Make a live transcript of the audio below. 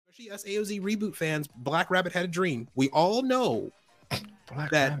Especially us AOZ reboot fans, Black Rabbit had a dream. We all know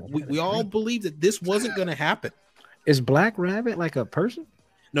we all believe that this wasn't going to happen. Is Black Rabbit like a person?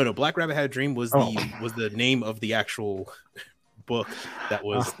 No. Black Rabbit had a dream was the name of the actual book that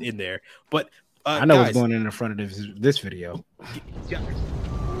was in there. But I know what's going in the front of this video. Yeah.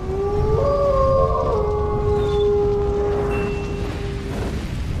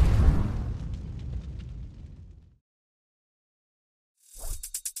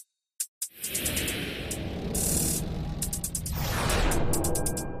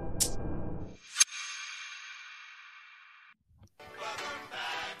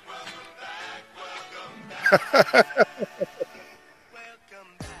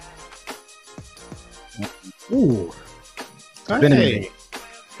 Ooh, been a minute.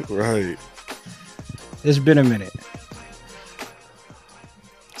 Right. It's been a minute.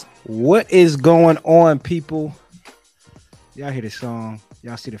 What is going on, people? Y'all hear the song,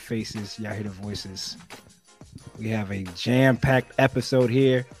 y'all see the faces, y'all hear the voices. We have a jam-packed episode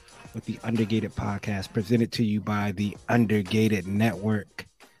here with the Undergated Podcast, presented to you by the Undergated Network.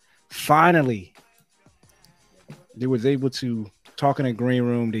 Finally, they was able to talk in a green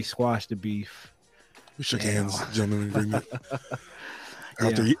room. They squashed the beef. We shook hands, gentlemen. Agreement.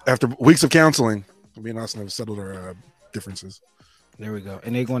 After weeks of counseling, me and Austin have settled our differences. There we go.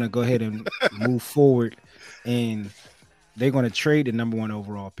 And they're going to go ahead and move forward, and they're going to trade the number 1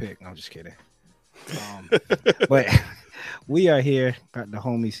 overall pick. No, I'm just kidding. But we are here. Got the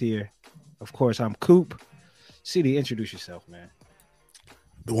homies here. Of course, I'm Coop. CD, introduce yourself, man.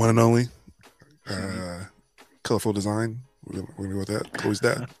 The one and only. Colorful design. We're going to go with that. Always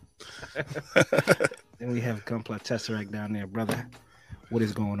that. Then we have Gunpla Tesseract down there, brother. What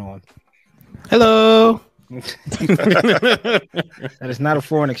is going on? Hello. That is not a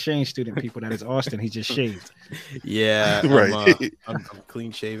foreign exchange student, people. That is Austin. He just shaved. Yeah, right. I'm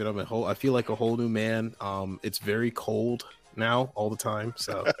clean shaven. I feel like a whole new man. It's very cold now all the time,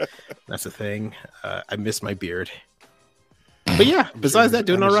 so that's a thing. I miss my beard. But yeah, besides that,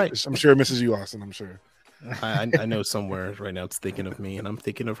 doing all right. I'm sure it misses you, Austin. I'm sure. I know somewhere right now it's thinking of me, and I'm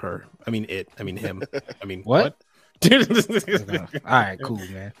thinking of her. I mean him. I mean what? All right, cool,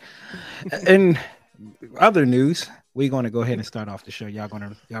 man. And other news, we're going to go ahead and start off the show. Y'all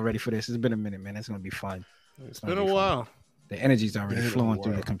ready for this? It's been a minute, man. It's going to be fun. It's been a while. The energy's already flowing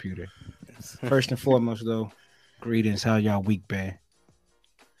through the computer. First and foremost, though, greetings. How y'all week been?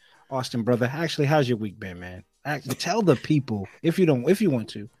 Austin, brother. Actually, how's your week been, man? Tell the people if you want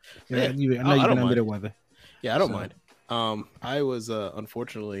to. I know you've been under the weather. Yeah, I don't mind. I was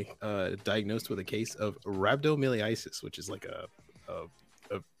unfortunately diagnosed with a case of rhabdomyolysis, which is like a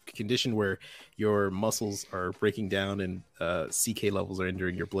condition where your muscles are breaking down and CK levels are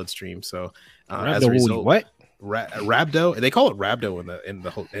entering your bloodstream. So as a result, what? Rhabdo, they call it rhabdo in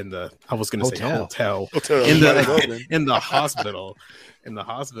the I was going to say hotel in the hospital. In the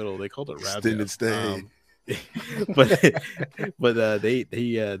hospital, they called it rhabdo. Extended stay. but they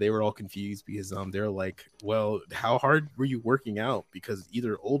were all confused because they're like, well, how hard were you working out? Because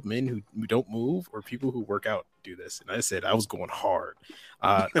either old men who don't move or people who work out do this. And I said I was going hard.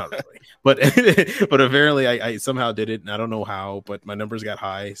 Not really. but apparently I somehow did it, and I don't know how, but my numbers got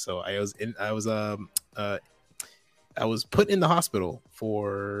high, so I was put in the hospital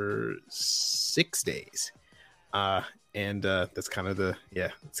for 6 days. And that's kind of the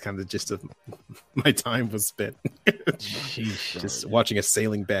gist of my time was spent just watching a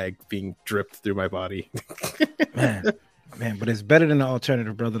sailing bag being dripped through my body. man, but it's better than the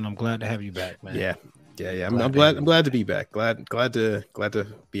alternative, brother. And I'm glad to have you back, man. Yeah. I'm glad to be back. Glad to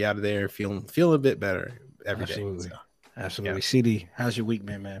be out of there, feeling a bit better every day. So, absolutely. Yeah. CD, how's your week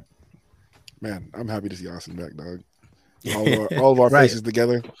been, man? Man, I'm happy to see Austin back, dog. All of our faces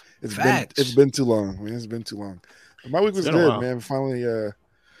together. It's been too long, man. It's been too long. My week was good, man. Finally,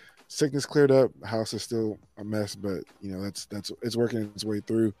 sickness cleared up. House is still a mess, but it's working its way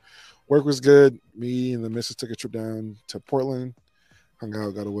through. Work was good. Me and the missus took a trip down to Portland, hung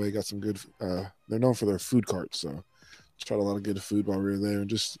out, got away, got some good. They're known for their food carts, so tried a lot of good food while we were there, and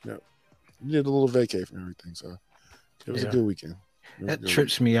just needed a little vacay from everything. So it was a good weekend. That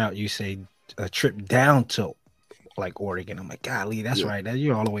trips me out. You say a trip down to like Oregon. I'm like, golly, that's right.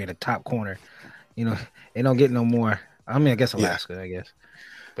 You're all the way in the top corner. They don't get no more. I mean, I guess Alaska, I guess.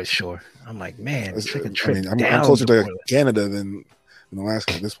 But sure. I'm like, man, it's like a trip I'm down closer to Portland. Canada than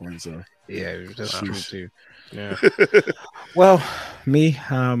Alaska at this point. So yeah, that's true too. Yeah. Well, me,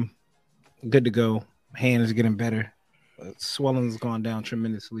 good to go. Hand is getting better. Swelling's gone down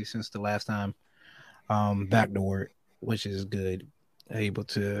tremendously since the last time. Back to work, which is good. Able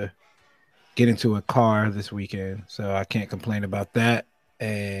to get into a car this weekend, so I can't complain about that.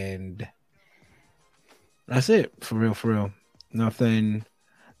 And That's it. For real. Nothing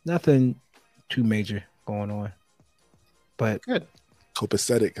too major going on. But good.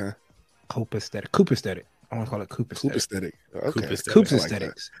 Copacetic, huh? Copacetic. I want to call it Copacetic. Okay.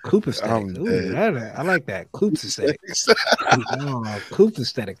 Copaesthetics. Copaesthetics. I like that. Copaesthetics.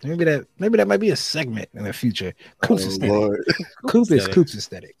 Copaesthetics. Maybe that might be a segment in the future. Copaesthetic. Coop is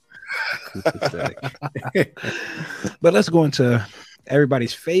Copaesthetic. But let's go into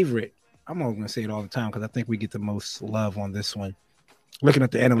everybody's favorite. I'm always going to say it all the time because I think we get the most love on this one. Looking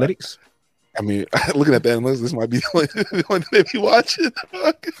at the analytics. I mean, looking at the analytics, this might be the only thing we watch it.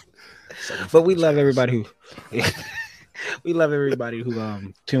 But we love everybody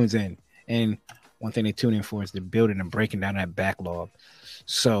who tunes in. And one thing they tune in for is the building and breaking down that backlog.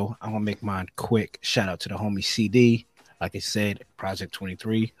 So I'm gonna make mine quick. Shout out to the homie CD. Like I said, Project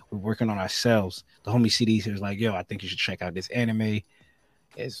 23. We're working on ourselves. The homie CD was like, yo, I think you should check out this anime.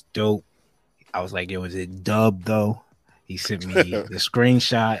 It's dope. I was like, yo, is it dubbed though? He sent me the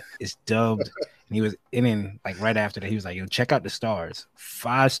screenshot. It's dubbed. And he was in like right after that. He was like, yo, check out the stars.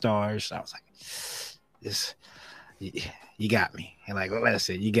 5 stars. I was like, this, you got me. And like, well, that's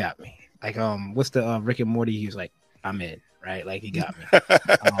it. You got me. Like, what's the Rick and Morty? He was like, I'm in, right? Like, he got me.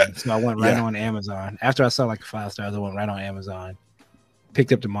 So I went right on Amazon. After I saw like 5 stars, I went right on Amazon,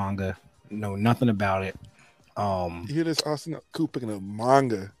 picked up the manga, know nothing about it. You hear this, Austin? Coop picking up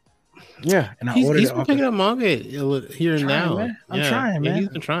manga. Yeah, and he's been picking up manga here and now. Man. I'm trying, man. He's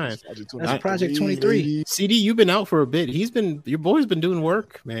been trying. That's Project 23. CD, you've been out for a bit. Your boy's been doing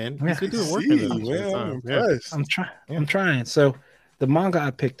work, man. He's been doing work. I'm impressed. I'm trying. So the manga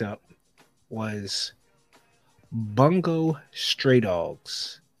I picked up was Bungo Stray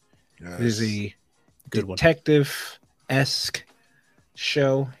Dogs. Yes. It is a detective-esque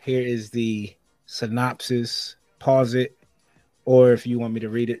show. Here is the synopsis. Pause it. Or if you want me to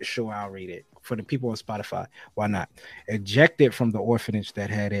read it, sure, I'll read it. For the people on Spotify, why not? Ejected from the orphanage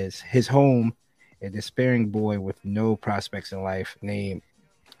that had his home, a despairing boy with no prospects in life named,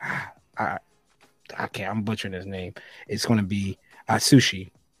 I can't, I'm butchering his name. It's going to be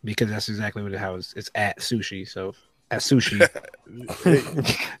Atsushi, because that's exactly what it's at Sushi. So Atsushi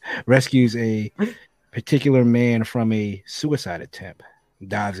rescues a particular man from a suicide attempt.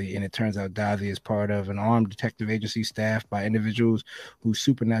 Dazi, and it turns out Dazi is part of an armed detective agency staffed by individuals whose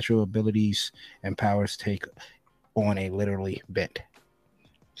supernatural abilities and powers take on a literally bent.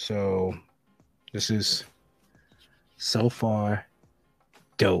 So this is so far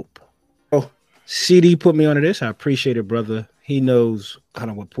dope. Oh, CD put me onto this. I appreciate it, brother. He knows kind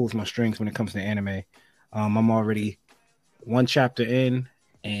of what pulls my strings when it comes to anime. I'm already 1 chapter in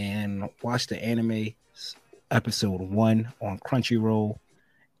and watched the anime episode 1 on Crunchyroll,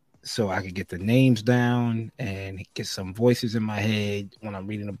 so I could get the names down and get some voices in my head when I'm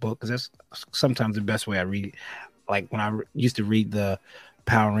reading a book, because that's sometimes the best way I read it. Like when I used to read the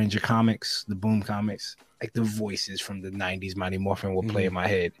Power Ranger comics, the Boom comics, like the voices from the 90s Mighty Morphin will play in my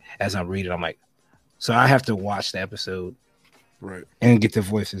head as I read it. I'm like, so I have to watch the episode, right, and get the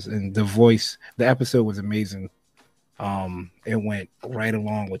voices. And the episode was amazing. It went right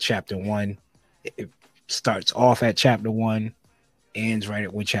along with chapter 1. It starts off at chapter 1, ends right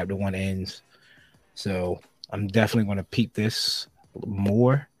at when chapter 1 ends. So I'm definitely going to peep this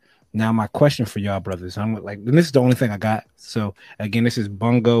more. Now, my question for y'all, brothers, and this is the only thing I got. So again, this is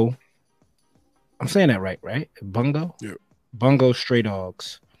Bungo. I'm saying that right? Bungo? Yeah. Bungo Stray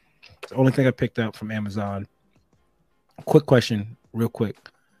Dogs. It's the only thing I picked up from Amazon. Quick question, real quick,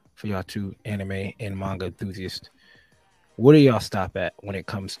 for y'all two anime and manga enthusiasts. What do y'all stop at when it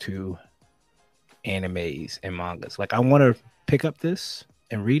comes to animes and mangas? Like, I want to pick up this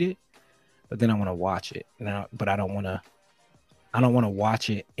and read it, but then I want to watch it. But I don't want to watch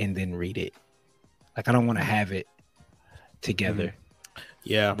it and then read it. Like, I don't want to have it together.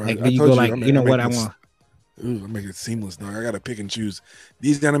 Yeah, like you go like, you know what, I want. Ooh, I make it seamless, dog. I gotta pick and choose.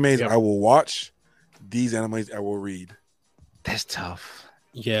 These animes I will watch. These animes I will read. That's tough.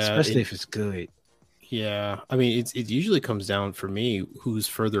 Yeah, especially if it's good. Yeah, I mean, it usually comes down for me who's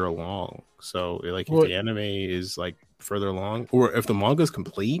further along. So, like, if the anime is like further along, or if the manga is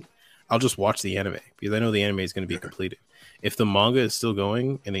complete, I'll just watch the anime because I know the anime is going to be completed. If the manga is still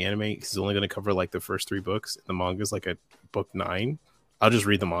going and the anime is only going to cover like the first 3 books, and the manga is like at book 9, I'll just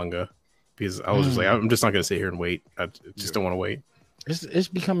read the manga because I was just like, I'm just not going to sit here and wait. I just don't want to wait. It's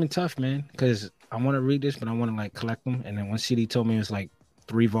becoming tough, man, because I want to read this, but I want to like collect them. And then when CD told me it was like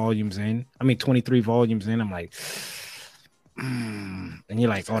 23 volumes in, I'm like, and you're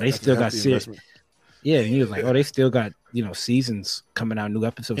like, oh, they still got series. Yeah, and he was like, oh, they still got, seasons coming out, new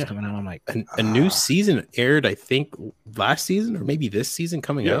episodes coming out. I'm like, a new season aired, I think, last season or maybe this season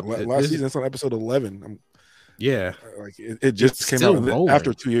coming up. Last season, that's on episode 11. Yeah, like it just came out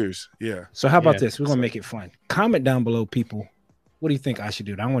after 2 years. Yeah. So how about this? We're gonna make it fun. Comment down below, people. What do you think I should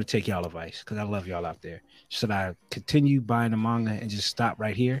do? I want to take y'all advice because I love y'all out there. Should I continue buying the manga and just stop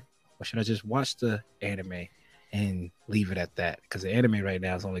right here, or should I just watch the anime and leave it at that? Because the anime right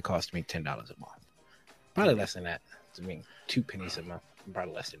now is only costing me $10 a month. Probably less than that. I mean, 2 pennies a month.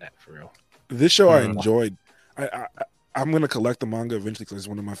 Probably less than that for real. This show I enjoyed. I'm gonna collect the manga eventually because it's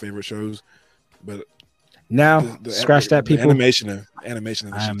one of my favorite shows. But now, scratch that, people. Animation.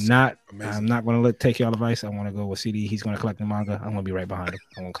 I'm not going to take y'all advice. I want to go with CD. He's going to collect the manga. I'm going to be right behind him.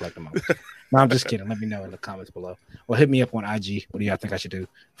 I'm going to collect the manga. No, I'm just kidding. Let me know in the comments below. Or hit me up on IG. What do y'all think I should do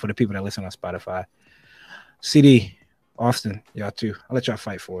for the people that listen on Spotify? CD, Austin, y'all too. I'll let y'all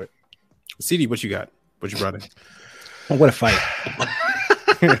fight for it. CD, what you got? What you brought in? Oh, what a fight.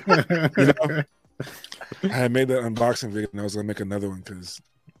 You know, I had made that unboxing video and I was going to make another one because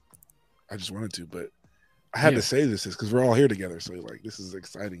I just wanted to, but I had to say this because we're all here together. So like, this is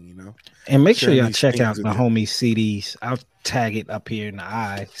exciting, you know? And make sure y'all check out the homie CD's. I'll tag it up here in the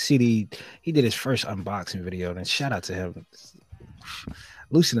eye. CD, he did his first unboxing video. And shout out to him.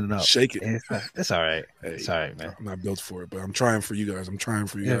 Loosen it up. Shake it. It's all right. Hey, it's all right, man. I'm not built for it, but I'm trying for you guys.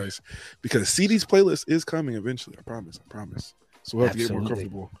 Guys because CD's playlist is coming eventually. I promise. So we'll have to get more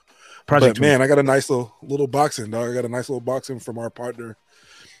comfortable. But man, I got a nice little boxing, dog. I got a nice little boxing from our partner,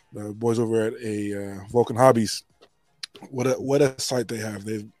 the boys over at Vulcan Hobbies. What a site they have.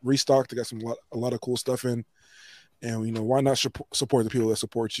 They've restocked. They got a lot of cool stuff in. And, you know, why not support the people that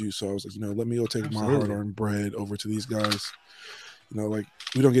support you? So I was like, you know, let me go take my hard-earned bread over to these guys. You know, like,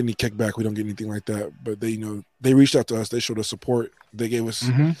 we don't get any kickback. We don't get anything like that. But they, you know, they reached out to us. They showed us support. They gave us,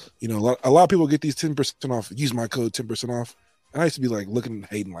 you know, a lot of people get these 10% off. Use my code 10% off. And I used to be like looking and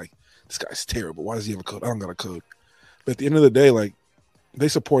hating like, this guy's terrible. Why does he have a code? I don't got a code. But at the end of the day, like, they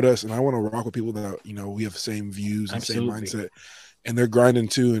support us, and I want to rock with people that, you know, we have the same views and same mindset. And they're grinding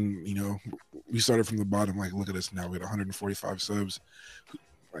too. And, you know, we started from the bottom. Like, look at us now. We had 145 subs.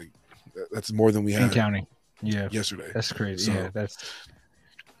 Like, that's more than we had. Counting. Yeah. Yesterday. That's crazy. So, that's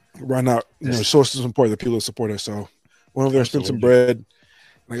right now, you know, sources of support, the people that support us. So went over there, spent some bread.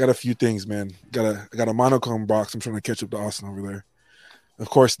 And I got a few things, man. I got a monochrome box. I'm trying to catch up to Austin over there. Of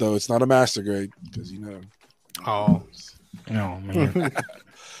course, though, it's not a master grade because, you know. Oh. No, man.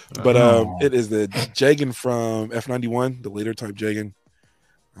 But it is the Jagan from F91, the later type Jagan.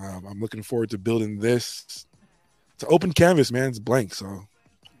 I'm looking forward to building this. It's an open canvas, man. It's blank, so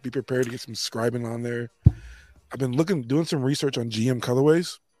be prepared to get some scribing on there. I've been doing some research on GM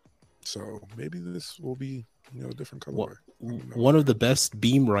colorways, so maybe this will be, you know, a different colorway. One of the best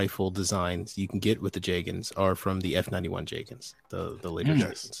beam rifle designs you can get with the Jagans are from the F91 Jagans, the later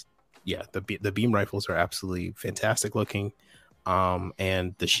Jagans. Yeah, the beam rifles are absolutely fantastic looking,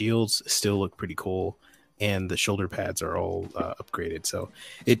 and the shields still look pretty cool, and the shoulder pads are all upgraded. So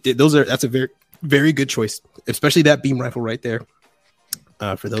that's a very, very good choice, especially that beam rifle right there.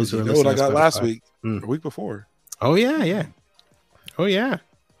 For those who know what I got last week, or week before. Oh yeah.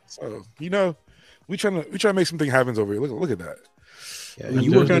 So, you know, we trying to make something happen over here. Look at that. Yeah,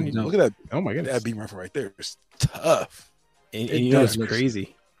 look at that. Oh my goodness, that beam rifle right there is tough. And you know, it's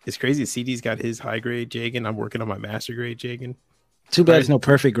crazy. It's crazy. CD's got his high grade Jagan. I'm working on my master grade Jagan. Too bad it's no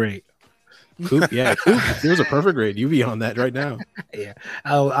perfect grade. Coop, if there was a perfect grade, you'd be on that right now. Yeah,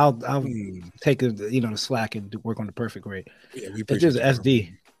 I'll take the slack and work on the perfect grade. Yeah, if there's an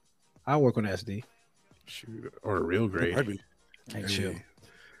SD, I'll work on the SD. Shoot, or a real grade. Ain't chill.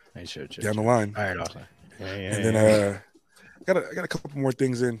 Down the line. All right, awesome. And then I got a couple more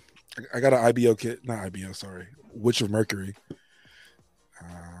things in. I got an IBO kit, not IBO, sorry, Witch of Mercury.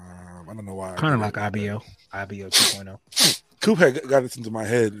 I don't know why. Kind of like IBO 2.0. Coop had got this into my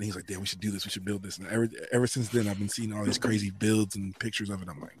head, and he's like, "Damn, we should do this. We should build this." And ever since then, I've been seeing all these crazy builds and pictures of it.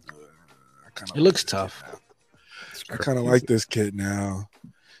 I'm like, it looks tough. I kind of like this kit now.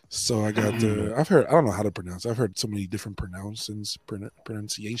 So I got I've heard, I don't know how to pronounce. I've heard so many different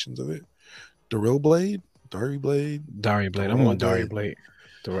pronunciations of it. Dari Blade. I'm on Dari Blade.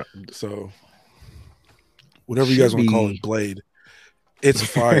 So whatever you guys want to call it, Blade. It's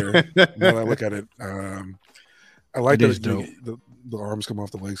fire. Now that I look at it, I like that the arms come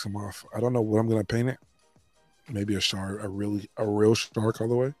off, the legs come off. I don't know what I'm gonna paint it. Maybe a real star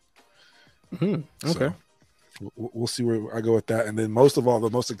colorway. Okay. So we'll see where I go with that. And then most of all, the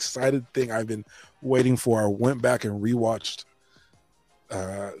most excited thing I've been waiting for, I went back and rewatched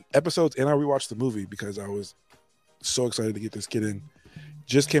episodes, and I rewatched the movie because I was so excited to get this kid in.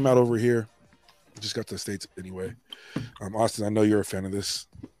 Just came out over here. Just got to the States anyway. Austin, I know you're a fan of this.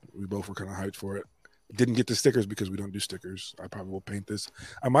 We both were kind of hyped for it. Didn't get the stickers because we don't do stickers. I probably will paint this.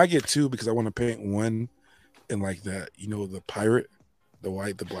 I might get two because I want to paint one in like that, the pirate, the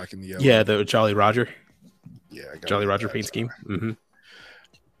white, the black, and the yellow. Yeah, the Jolly Roger. Yeah, Jolly Roger paint scheme. Mm-hmm.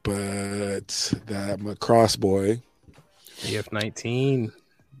 But that Macross boy, AF-19,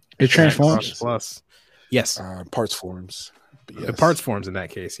 it transforms plus. Yes, parts forms. Yes. The parts forms in that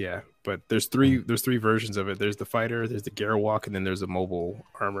case, yeah. But there's three versions of it. There's the fighter, there's the Garowalk, and then there's a mobile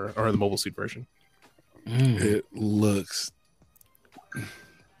armor or the mobile suit version. It looks.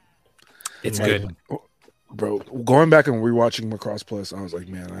 It's good. Bro, going back and rewatching Macross Plus, I was like,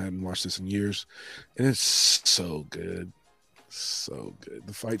 man, I hadn't watched this in years. And it's so good. So good.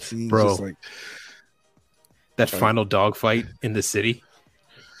 The fight scenes, bro, just like that final dog fight in the city.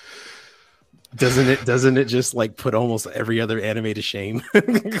 Doesn't it just like put almost every other anime to shame?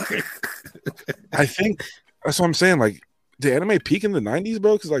 I think that's what I'm saying. Like, the anime peak in the 90s,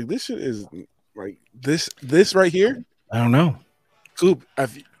 bro, because like this shit is like this right here. I don't know. Coop,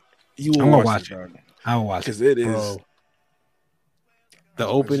 you will watch it. I'll watch it because it is the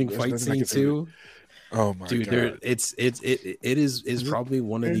opening fight scene too. Oh my dude, god! It is probably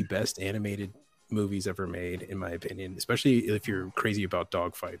one of the best animated movies ever made, in my opinion. Especially if you're crazy about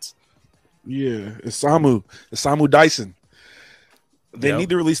dog fights. Yeah, it's Samu Dyson. They need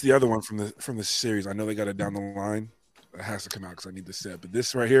to release the other one from the series. I know they got it down the line. It has to come out because I need the set. But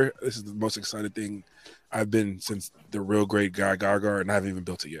this right here, this is the most excited thing I've been since the real great guy Gargar, and I haven't even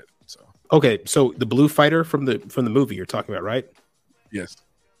built it yet. So okay, so the blue fighter from the movie you're talking about, right? Yes,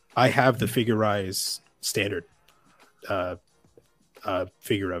 I have the Figure-rise standard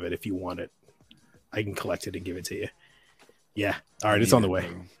figure of it. If you want it, I can collect it and give it to you. Yeah, all right, it's on the way.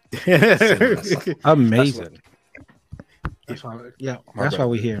 Amazing. That's why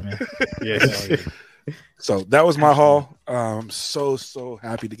we're here, man. Yeah. So that was my haul. So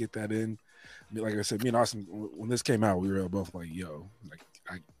happy to get that in. Like I said, me and Austin, when this came out, we were both like, "Yo,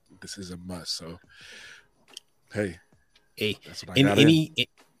 like this is a must." So, hey, that's what I got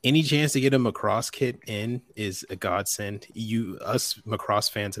any chance to get a Macross kit in is a godsend. Us Macross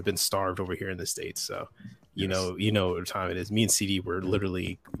fans have been starved over here in the States, so you know what time it is. Me and CD were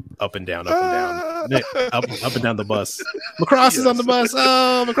literally up and down, up and down the bus. Macross is on the bus.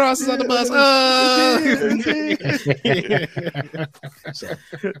 Oh, Macross is on the bus. Oh. So,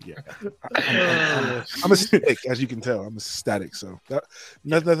 yeah. I'm ecstatic, as you can tell. I'm ecstatic. So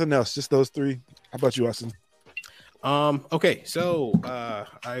nothing else. Just those three. How about you, Austin? Okay, so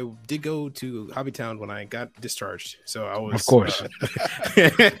I did go to Hobbytown when I got discharged. So I was, of course,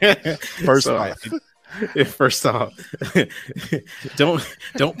 first off,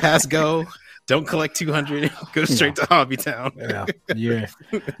 don't pass go. Don't collect 200. Go straight to Hobbytown. Yeah,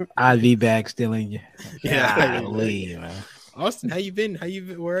 IV bag still in you. Yeah, leave, man. Austin, how you been?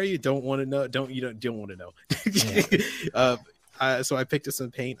 Where are you? Don't want to know. Don't want to know. So I picked up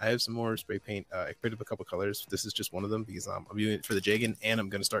some paint. I have some more spray paint. I picked up a couple colors. This is just one of them because I'm doing it for the Jagan, and I'm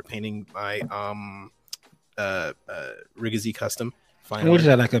going to start painting my Rigazzi custom. Finally. What is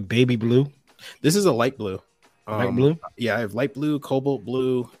that? Like a baby blue? This is a light blue. Light blue? Yeah, I have light blue, cobalt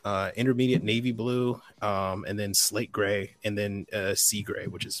blue, intermediate navy blue, and then slate gray, and then sea gray,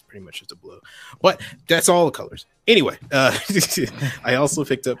 which is pretty much just a blue. But that's all the colors. Anyway, I also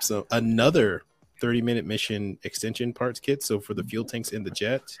picked up another 30-minute mission extension parts kit, so for the fuel tanks and the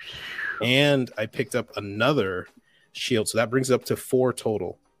jet, and I picked up another shield, so that brings up to 4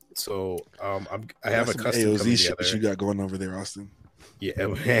 total. So I have a custom AOZ shit that you got going over there, Austin. Yeah.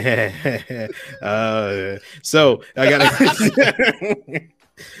 So I got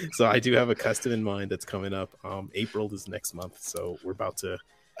so I do have a custom in mind that's coming up. April is next month, so we're about to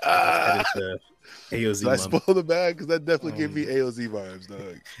head into AOZ. I spoiled the bag because that definitely gave me AOZ vibes,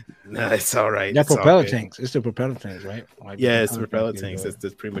 dog. No, it's all right. That propeller tanks. It's the propeller tanks, right? Like it's the propeller tanks.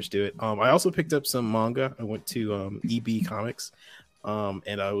 That's pretty much do it. I also picked up some manga. I went to EB Comics.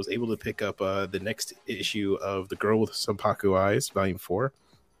 And I was able to pick up the next issue of The Girl with Senpaku Eyes, Volume 4.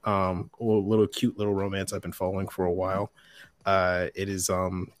 Little cute little romance I've been following for a while. It is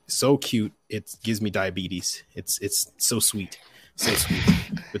so cute it gives me diabetes. It's so sweet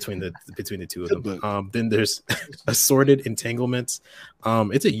between the two of them. Then there's Assorted Entanglements.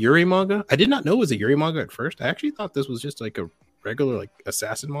 It's a Yuri manga. I did not know it was a Yuri manga at first. I actually thought this was just like a regular like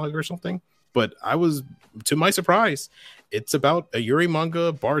assassin manga or something. But I was, to my surprise, it's about a Yuri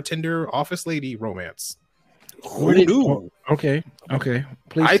manga bartender office lady romance. Who knew? Okay.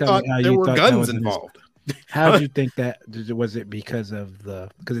 Please I thought there were guns involved. How did you think that? Was it because the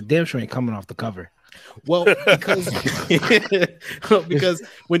damn sure ain't coming off the cover? Well, because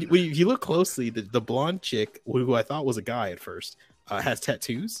when you look closely, the blonde chick, who I thought was a guy at first, has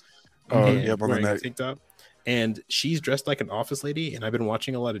tattoos. Yep, on the neck. Tank top. and she's dressed like an office lady. And I've been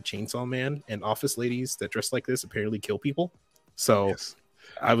watching a lot of Chainsaw Man, and office ladies that dress like this apparently kill people. So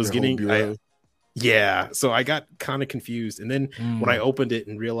I was so I got kind of confused. And then when I opened it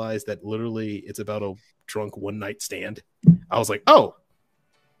and realized that literally it's about a drunk one night stand, I was like, oh,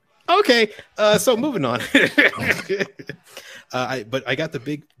 okay. So moving on. But I got the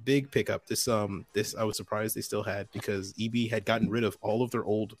big pickup. This I was surprised they still had, because EB had gotten rid of all of their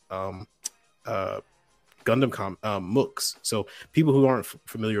old Gundam MOOCs. So people who aren't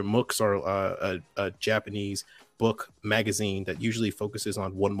familiar, MOOCs are a Japanese book magazine that usually focuses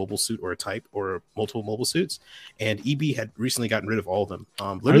on one mobile suit or a type or multiple mobile suits. And EB had recently gotten rid of all of them.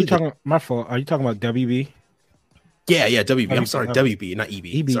 Are you talking? My fault. Are you talking about WB? Yeah, WB. I'm sorry, WB, not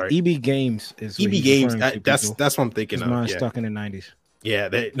EB. Sorry. EB Games is EB Games. That's what I'm thinking of. Mine stuck in the 90s. Yeah,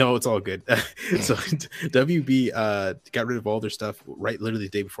 no, it's all good. So WB got rid of all their stuff literally the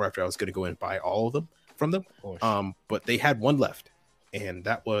day before, after I was going to go and buy all of them from them. But they had one left, and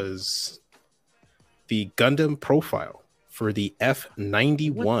that was the Gundam profile for the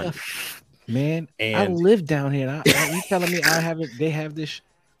F91. Man, and I live down here. You telling me they have this?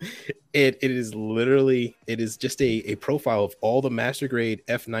 It is just a profile of all the master grade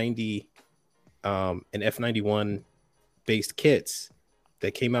F90 and F91 based kits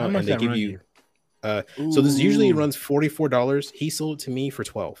that came out, and they give you so this usually runs $44. He sold it to me for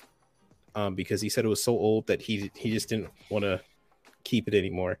 $12 because he said it was so old that he just didn't want to keep it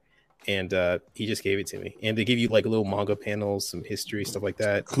anymore, and he just gave it to me. And they give you like little manga panels, some history, stuff like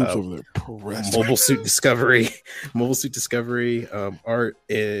that. Mobile Suit Discovery art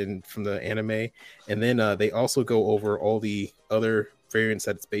from the anime, and then they also go over all the other variants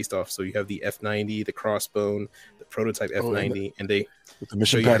that it's based off. So you have the F90, the Crossbone, the prototype F90, and they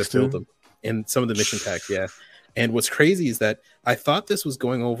show you how to build them, and some of the mission packs. Yeah. And what's crazy is that I thought this was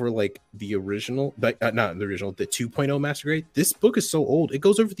going over like the original, but not the original, the 2.0 master grade. This book is so old; it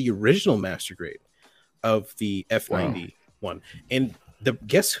goes over the original master grade of the F90 one. And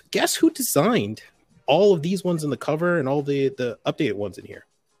guess who designed all of these ones in the cover and all the updated ones in here?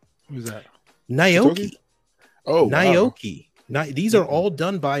 Who's that? Naoki. Oh, Naoki. Wow. These are all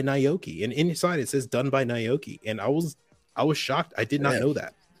done by Naoki, and inside it says "done by Naoki." And I was shocked. I did not know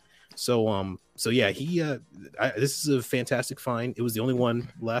that. So yeah, this is a fantastic find. It was the only one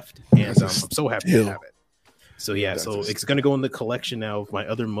left, and I'm so happy to have it. So yeah, it's gonna go in the collection now of my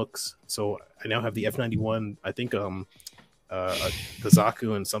other MOOCs. So I now have the F91. I think the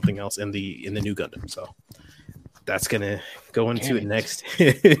Zaku and something else in the new Gundam. So that's gonna go into it next.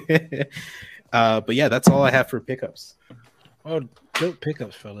 But yeah, that's all I have for pickups. Oh, dope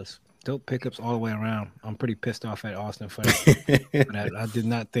pickups, fellas. Dope pickups all the way around. I'm pretty pissed off at Austin for that. I did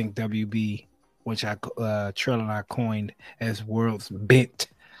not think WB, which Trell and I coined as world's bent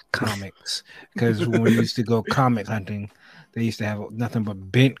comics, because when we used to go comic hunting, they used to have nothing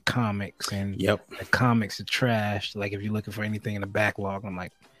but bent comics, and the comics are trash. Like if you're looking for anything in the backlog, I'm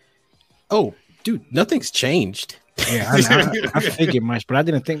like, oh, dude, nothing's changed. Yeah, I figured much, but I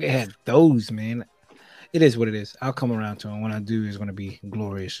didn't think they had those, man. It is what it is. I'll come around to them. When I do, it's going to be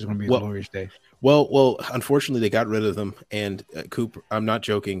glorious. It's going to be a glorious day. Well, unfortunately, they got rid of them. And Coop, I'm not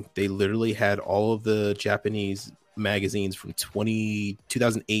joking. They literally had all of the Japanese magazines from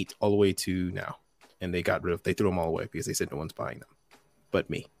 2008 all the way to now. And they threw them all away because they said no one's buying them but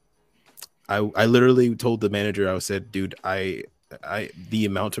me. I literally told the manager, I said, dude, the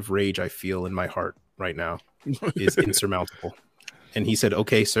amount of rage I feel in my heart right now is insurmountable. And he said,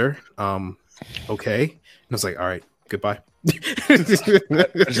 okay, sir. Okay. And I was like, all right, goodbye.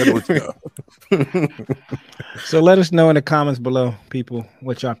 So let us know in the comments below, people,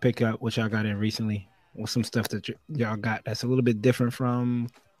 what y'all pick up, what y'all got in recently, or some stuff that y'all got that's a little bit different from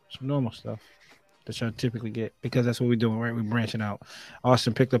some normal stuff that y'all typically get, because that's what we're doing, right? We're branching out.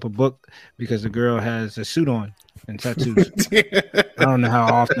 Austin picked up a book because the girl has a suit on and tattoos. I don't know how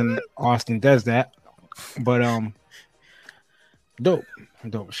often Austin does that, but dope.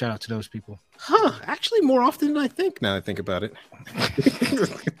 Shout out to those people. Actually, more often than I think. Now I think about it.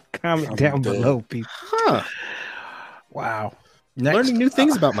 Comment down below, people. Wow. Learning new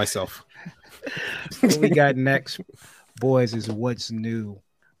things about myself. What we got next, boys, is what's new.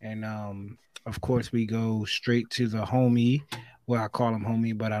 And of course, we go straight to the homie. Well, I call him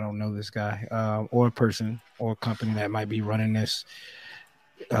homie, but I don't know this guy or person or company that might be running this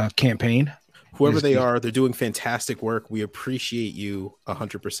campaign. Whoever they are, they're doing fantastic work. We appreciate you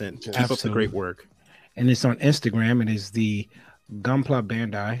 100%. Keep up the great work. And it's on Instagram. It is the Gunpla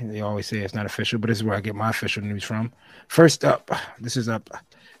Bandai. They always say it's not official, but this is where I get my official news from. First up, this is up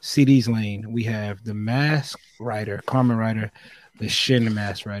CD's lane. We have the Mask Rider, Kamen Rider, the Shin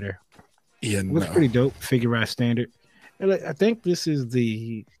Mask Rider. Yeah, it looks pretty dope. Figure-out standard. And I think this is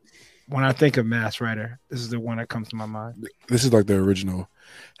the when I think of Mask Rider, this is the one that comes to my mind. This is like the original.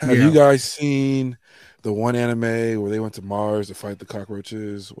 Have you guys seen the one anime where they went to Mars to fight the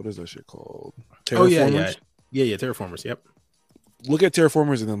cockroaches? What is that shit called? Terraformers? Yeah, Terraformers. Yep. Look at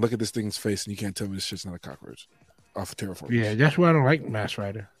Terraformers and then look at this thing's face, and you can't tell me this shit's not a cockroach off of Terraformers. Yeah, that's why I don't like Mask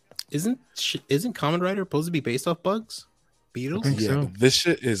Rider. Isn't Kamen Rider supposed to be based off bugs? Beetles? I think so. This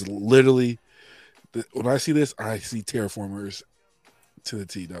shit is literally when I see this, I see Terraformers to the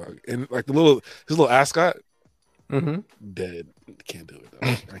T, dog. And like his little ascot, dead. Can't do it,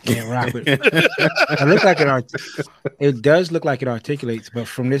 dog. I can't rock it. It looks like it does look like it articulates, but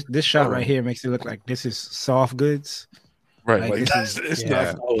from this shot right here, it makes it look like this is soft goods. Right, like it's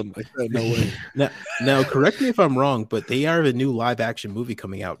not falling like that. No way. Now, correct me if I'm wrong, but they have a new live action movie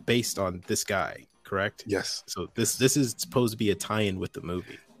coming out based on this guy, correct? Yes. So this is supposed to be a tie-in with the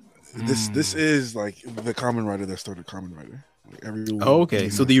movie. This is like the Kamen Rider that started Kamen Rider. Like okay.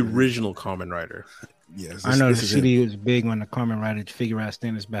 So the original Kamen Rider. Yes, I know the city was big on the Kamen Rider figure-out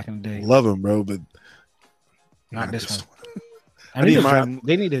standards back in the day. Love them, bro, but not this one.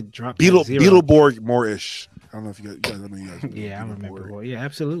 They need to drop Beetleborg more-ish. I don't know if you guys know you guys. Yeah, I remember. Well, yeah,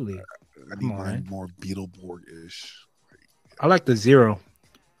 absolutely. I need mine more Beetleborg-ish. I like the Zero.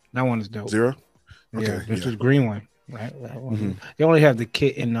 That one is dope. Zero? Okay. Yeah, this is green one, right? They only have the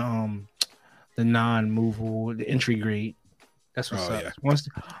kit in the non-movable, the entry grade. That's what's up. Yeah.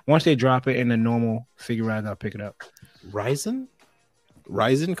 Once they drop it in the normal figure out, I'll pick it up. Ryzen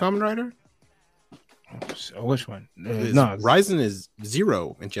Kamen Rider? So which one? No, Ryzen is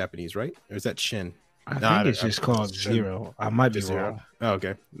Zero in Japanese, right? Or is that Shin? I think it's just called Zero. I might be wrong. Oh,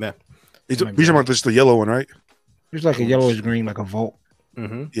 okay. Yeah. You're talking about just the yellow one, right? It's like a yellowish green, like a Volt.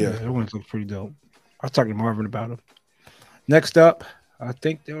 Yeah, that one looks pretty dope. I was talking to Marvin about him. Next up, I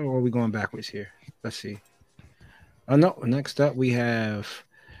think, or are we going backwards here? Let's see. Oh no! Next up, we have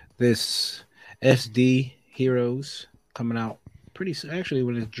this SD Heroes coming out pretty soon. Actually,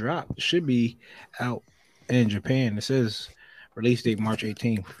 when it's dropped, it should be out in Japan. It says release date March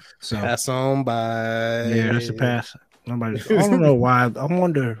 18th. So pass on by. Yeah, that's a pass. Nobody. I don't know why. I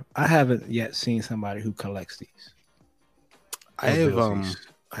wonder. I haven't yet seen somebody who collects these. I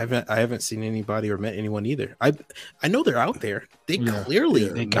haven't seen anybody or met anyone either. I know they're out there. They clearly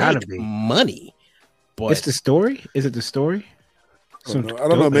they gotta be money. But it's the story. Is it the story? I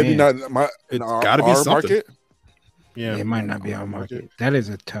don't know. Maybe not. It's got to be something. Market. Yeah, it might not be our market. That is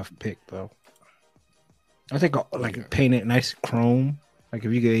a tough pick, though. I think paint it nice chrome. Like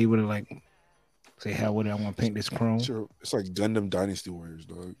if you get able to say how would I want to paint this chrome? Sure, it's like Gundam Dynasty Warriors,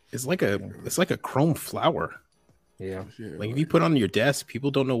 dog. It's like a chrome flower. Yeah. Like if you put it on your desk,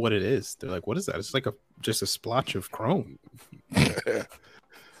 people don't know what it is. They're like, "What is that?" It's like just a splotch of chrome.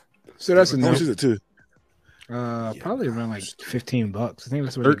 So that's how much is it too? Probably around like $15. I think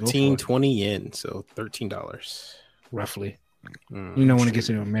that's what 13.20 yen, so $13 roughly. You know, when it gets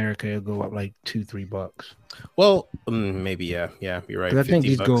into America, it'll go up like $2-3. Well, maybe yeah, you're right. I think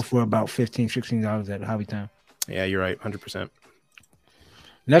these go for about $15-$16 at Hobby Town. Yeah, you're right, 100%.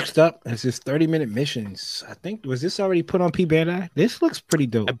 Next up is this 30-minute missions. I think was this already put on P Bandai? This looks pretty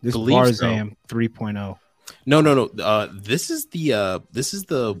dope. This Barzam 3.0. No. This is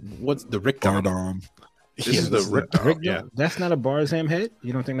the what's the Rick Dom. This is the Rick. Yeah, that's not a Barzam head.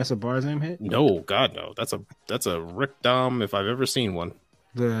 You don't think that's a Barzam head? No, God, no. That's a Rick Dom if I've ever seen one.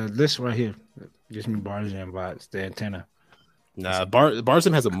 This right here gives me Barzam vibes. The antenna. Nah,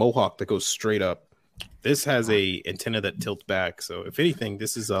 Barzam has a mohawk that goes straight up. This has a antenna that tilts back. So if anything,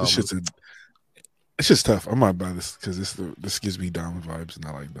 this is it's just tough. I might buy this because this gives me Dom vibes, and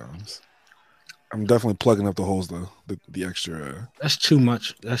I like Doms. I'm definitely plugging up the holes though. The extra. That's too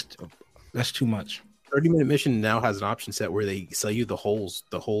much. That's too much. 30-minute mission now has an option set where they sell you the hole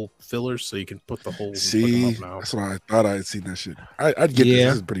fillers, so you can put the holes. See, that's what I thought I had seen that shit. I'd get this.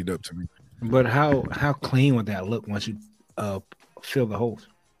 This is pretty dope to me. But how clean would that look once you fill the holes?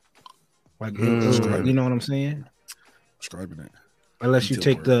 Like you know what I'm saying? Describing it. Unless you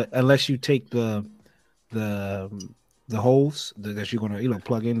take the holes that you're gonna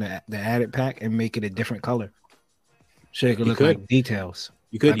plug in the added pack and make it a different color, so it could look like details.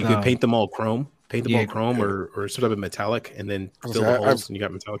 You could paint them all chrome. Paint them all chrome or some type of metallic, and then fill the holes, and you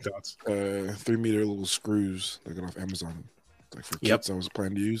got metallic dots. 3-meter little screws that got off Amazon, like for kits I was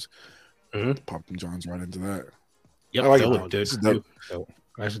planning to use. Popped them Johns right into that. Yep, I like it, dude.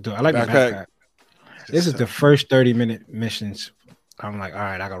 I like the backpack. This is the first 30-minute missions. I'm like, all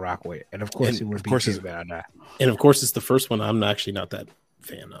right, I can rock with it. And of course, it would be bad. And of course, it's the first one I'm actually not that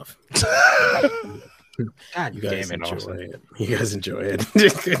fan of. God you guys damn it, enjoy Austin. it. You guys enjoy it.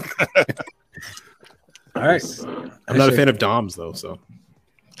 All right. I'm not a fan of Doms though, so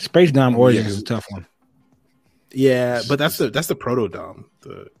Space Dom Origins is a tough one. Yeah, but that's the proto Dom.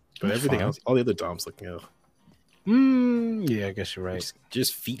 But everything fine. else, all the other Doms looking at Yeah, I guess you're right.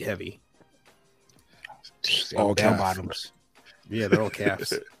 Just feet heavy. All bell bottoms. Yeah, they're all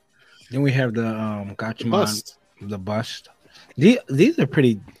calves. Then we have the Gachimon, the bust. These are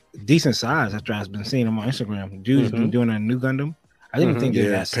pretty decent size after I've been seeing them on Instagram. Dude's been doing a new Gundam. I didn't think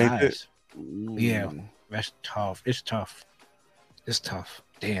they're that size. Yeah, that's tough. It's tough. It's tough.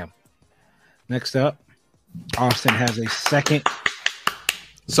 Damn. Next up, Austin has a second.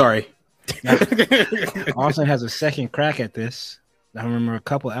 Sorry. Austin has a second crack at this. I remember a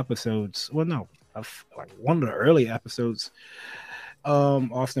couple episodes. Well, no, like one of the early episodes.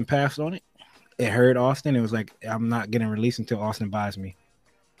 Austin passed on it. It hurt Austin. It was like, I'm not getting released until Austin buys me.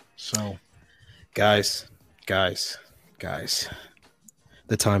 So, guys, the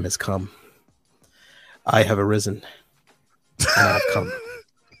time has come. I have arisen, and I've come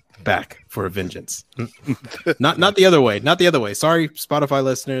back for a vengeance. Not the other way. Not the other way. Sorry, Spotify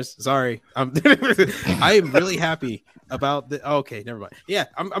listeners. Sorry. I am really happy about the. Oh, okay, never mind. Yeah,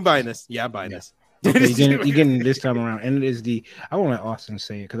 I'm buying this. Yeah, I'm buying this. Okay, you're getting this time around, and it is I won't let Austin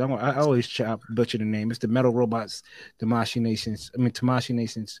say it because I always butcher the name. It's the Metal Robots, Tamashii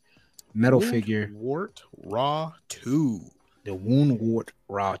Nation's metal figure. Wart Raw 2. The Woundwort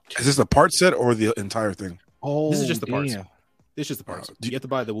Raw 2. Is this the part set or the entire thing? Oh, this is just the parts. This is just the parts. You have to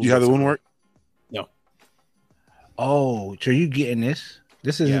buy the. Do you have the Woundwort? No. Oh, so you getting this?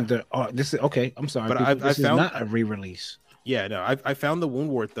 This isn't the. This is okay. I'm sorry, but this is not a re-release. Yeah, no, I found the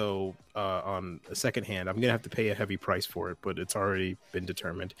Woundwort though on a second hand. I'm gonna have to pay a heavy price for it, but it's already been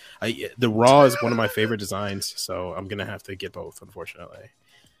determined. The Raw is one of my favorite designs, so I'm gonna have to get both. Unfortunately,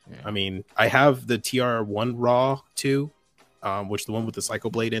 I mean, I have the TR1 Raw 2, which is the one with the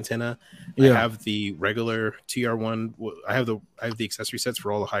Psychoblade antenna. I have the regular TR1. I have the accessory sets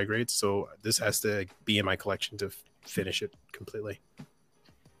for all the high grades, so this has to be in my collection to finish it completely.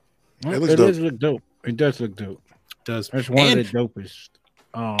 It does look dope. It does look dope. Does. That's one of the dopest.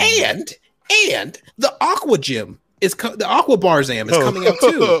 And the Aqua Gym the Aqua Barzam is coming out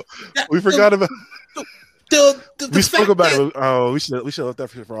too. We forgot about. We spoke about it. Oh, we should have left that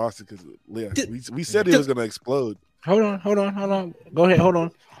for Austin because we said it was going to explode. Hold on. Go ahead. Hold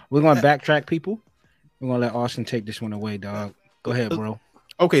on. We're going to backtrack, people. We're going to let Austin take this one away, dog. Go ahead, bro.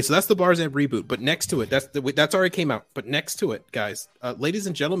 Okay, so that's the Barzam reboot, but next to it, that's already came out. But next to it, guys, ladies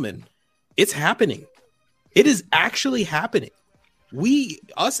and gentlemen, it's happening. It is actually happening.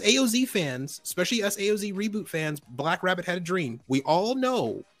 Us AOZ fans, especially us AOZ reboot fans, Black Rabbit had a dream. We all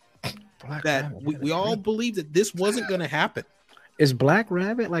know we all believe that this wasn't going to happen. Is Black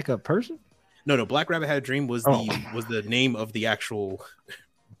Rabbit like a person? No. Black Rabbit had a dream was the name of the actual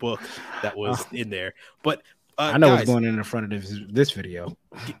book that was in there. But I know what's going in the front of this video.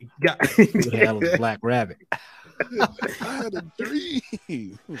 Who the hell is Black Rabbit? I had a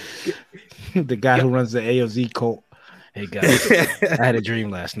dream. The guy who runs the AOZ cult. Hey guys, I had a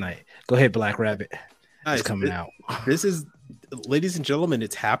dream last night. Go ahead, Black Rabbit. It's coming out. This is, ladies and gentlemen,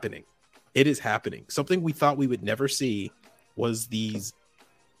 it's happening. It is happening. Something we thought we would never see was these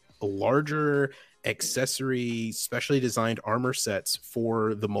larger accessory, specially designed armor sets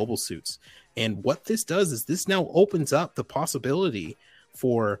for the mobile suits. And what this does is this now opens up the possibility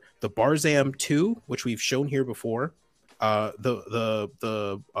for the Barzam 2, which we've shown here before, the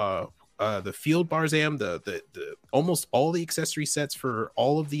Field Barzam, the almost all the accessory sets for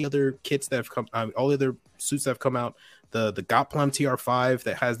all of the other kits that have come, all the other suits that have come out, the Gotplam TR5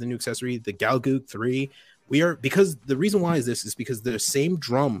 that has the new accessory, the Galgoog 3. Because the reason why is because the same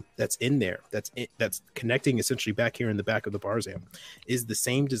drum that's in there, that's connecting essentially back here in the back of the Barzam, is the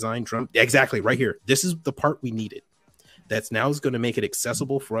same design drum. Exactly, right here. This is the part we needed. That's now is going to make it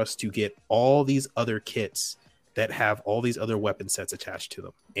accessible for us to get all these other kits that have all these other weapon sets attached to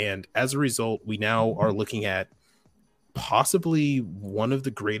them. And as a result, we now are looking at possibly one of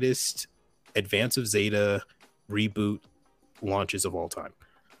the greatest Advance of Zeta reboot launches of all time.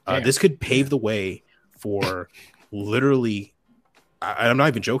 This could pave the way for literally, I'm not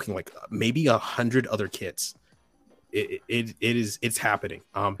even joking, like maybe 100 other kits. It's happening.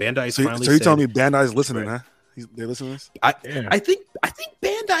 Bandai is finally. So you're telling me Bandai's listening, huh? They listen to this? I think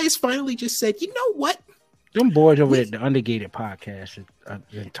Bandai has finally just said, you know what? Them boys over at the Undergated podcast are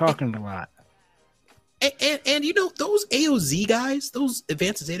talking a lot. And you know, those AOZ guys, those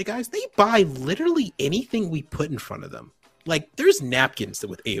Advanced Zeta guys, they buy literally anything we put in front of them. Like, there's napkins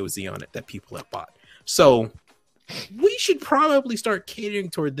with AOZ on it that people have bought. So we should probably start catering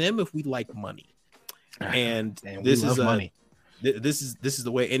toward them if we like money. And this is money. This is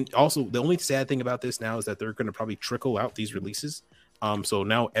the way. And also, the only sad thing about this now is that they're going to probably trickle out these releases. So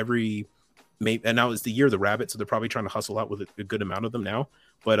now and now it's the year of the rabbit, so they're probably trying to hustle out with a good amount of them now.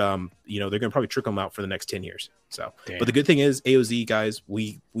 But they're going to probably trickle them out for the next 10 years. So, but the good thing is AOZ guys,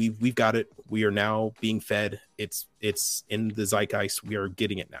 we've got it. We are now being fed. It's in the zeitgeist. We are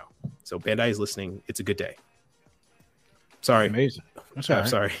getting it now. So Bandai is listening. It's a good day. Sorry, amazing. I'm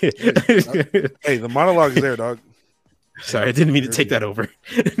sorry. Hey, the monologue is there, dog. Sorry, I didn't mean to take that over.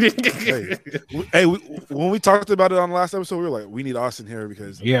 When we talked about it on the last episode, we were like, we need Austin here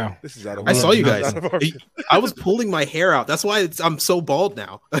because this is out of. I saw you guys. I was pulling my hair out. That's why I'm so bald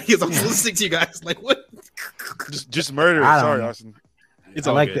now because I'm listening to you guys. Like what? Just murder. Sorry, Austin. It's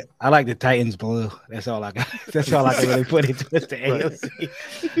I like the Titans blue. That's all I got. That's all I can really put into the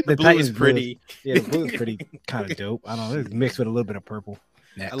AOC. The Titans is pretty. The blue is pretty kind of dope. I don't know. It's mixed with a little bit of purple.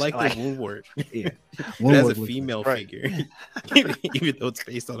 Next. I like the Woundward. Yeah, it has a female figure, even though it's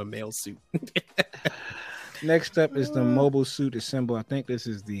based on a male suit. Next up is the mobile suit assemble. I think this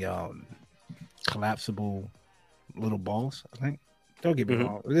is the collapsible little balls. I think. Don't get me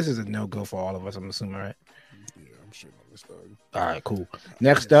wrong. This is a no go for all of us. I'm assuming, right? Yeah, I'm sure on this dog. All right, cool.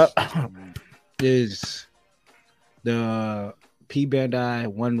 Next up is the P Bandai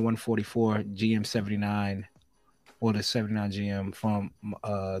 1144 GM79. Or the 79 GM from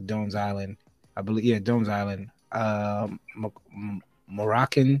Domes Island, I believe. Yeah, Domes Island,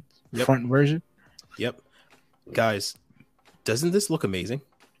 Moroccan front version. Yep, guys, doesn't this look amazing?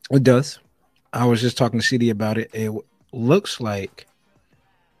 It does. I was just talking to CD about it. It looks like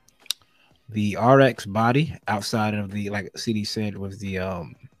the RX body outside of the, like CD said, was the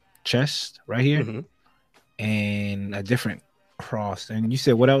chest right here, and a different cross. And you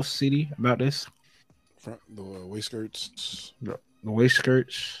said what else, CD, about this? The waist skirts, the waist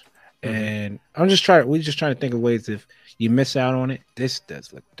skirts, and we're just trying to think of ways if you miss out on it. This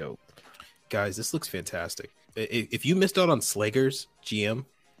does look dope, guys. This looks fantastic. If you missed out on Slager's GM,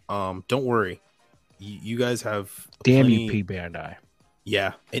 don't worry, you guys have. Damn you, P Bandai.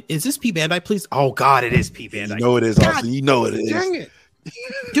 Yeah, is this P Bandai? Please, oh God, it is P Bandai. You know it is. Austin. You know it is. Dang it.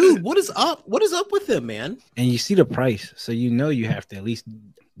 Dude, what is up? What is up with them, man? And you see the price, so you know you have to at least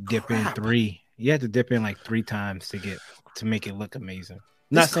dip in 3. You have to dip in like 3 times to make it look amazing.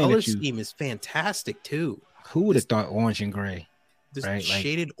 Not saying color scheme is fantastic too. Who would have thought orange and gray? This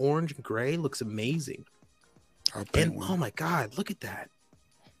shaded orange and gray looks amazing. And oh my God, look at that!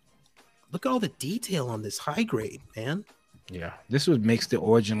 Look at all the detail on this high grade, man. Yeah, this makes the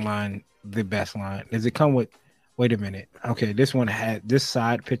origin line the best line. Does it come with? Wait a minute. Okay, this one had this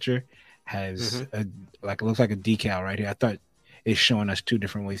side picture has it looks like a decal right here. I thought it's showing us 2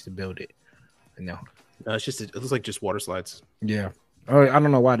 different ways to build it. No, it's just it looks like just water slides. Yeah, I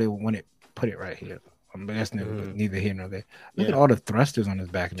don't know why they want to put it right here, but that's neither here nor there. Look at all the thrusters on his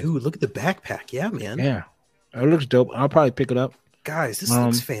back, dude. Look at the backpack, yeah, man. Yeah, it looks dope. I'll probably pick it up, guys. This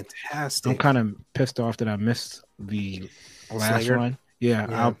looks fantastic. I'm kind of pissed off that I missed the last one. Yeah,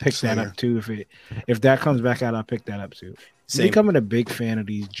 I'll pick that up too. If that comes back out, I'll pick that up too. I'm becoming a big fan of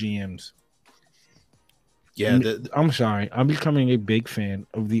these GMs. Yeah, I'm sorry. I'm becoming a big fan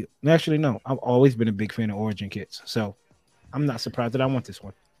of the. Actually, no. I've always been a big fan of Origin kits, so I'm not surprised that I want this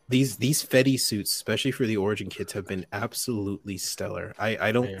one. These Fetty suits, especially for the Origin kits, have been absolutely stellar.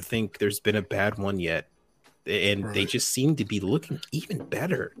 I don't think there's been a bad one yet, and they just seem to be looking even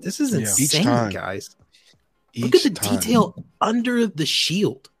better. This is insane, guys. Look at the detail under the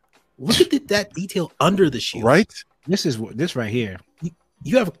shield. Look at that detail under the shield. Right. This right here.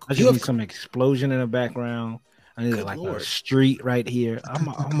 You have need some explosion in the background. I need a street right here.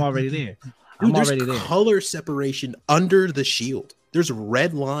 I'm already there. Dude, there's color separation under the shield. There's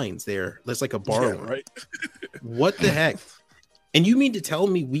red lines there. That's like a bar. Yeah, right. What the heck? And you mean to tell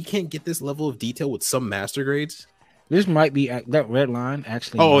me we can't get this level of detail with some master grades? This might be that red line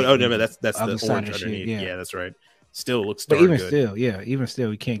actually. No, that's the orange underneath. Yeah, that's right. Still looks. But even still,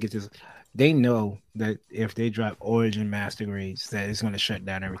 we can't get this. They know that if they drop Origin master grades, that it's going to shut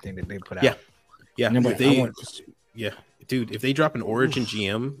down everything that they put out. Yeah. Dude, if they drop an Origin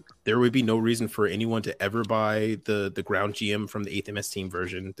GM, there would be no reason for anyone to ever buy the ground GM from the 8th MS team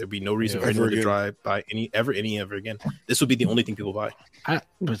version. There'd be no reason for anyone to buy any ever again. This would be the only thing people buy.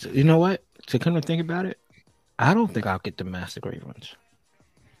 But you know what? To come to think about it, I don't think I'll get the master grade ones.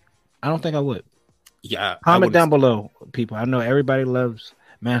 I don't think I would. Yeah. Comment down below, people. I know everybody loves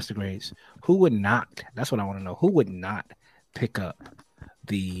master grades. Who would not? That's what I want to know. Who would not pick up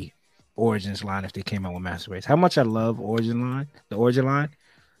the Origins line if they came out with master grades? How much I love the Origin line.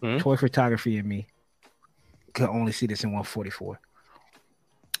 Toy Photography and me could only see this in 144.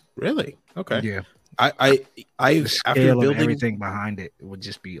 Really? Okay. Yeah. The after scale of building everything behind it would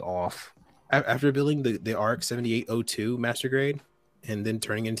just be off. After building the RX 7802 Master Grade and then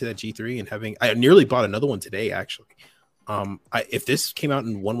turning into that G3 and having, I nearly bought another one today actually. If this came out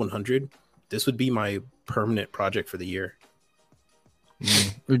in 1/100, this would be my permanent project for the year.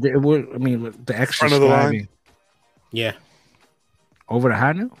 It would. I mean, the extra front of the line. Yeah. Over the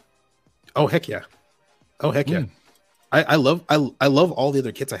high now? Oh heck yeah. I love all the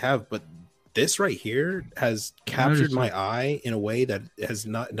other kits I have, but this right here has captured my eye in a way that has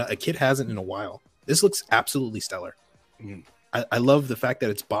not a kit hasn't in a while. This looks absolutely stellar. I love the fact that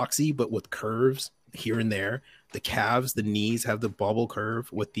it's boxy, but with curves here and there. The calves, the knees have the bobble curve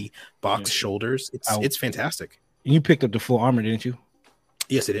with the box shoulders. It's fantastic. You picked up the full armor, didn't you?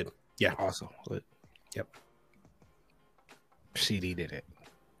 Yes, it did. Yeah. Awesome. Yep. CD did it.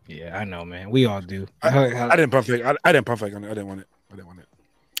 Yeah, I know, man. We all do. I didn't pump fake. I didn't pump fake on it. I didn't want it.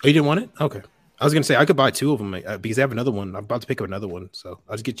 Oh, you didn't want it? Okay. I was gonna say I could buy two of them because I have another one. I'm about to pick up another one, so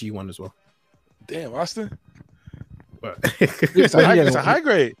I'll just get you one as well. Damn, Austin. It's a high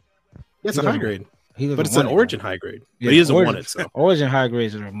grade. Yeah, it's a high grade. But it's an Origin high grade. Yeah, but he doesn't want it. So Origin high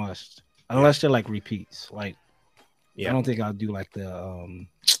grades are a must, unless they're like repeats. Like, yeah, I don't think I'll do like the.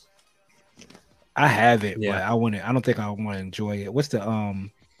 I have it, but I wouldn't. I don't think I want to enjoy it. What's the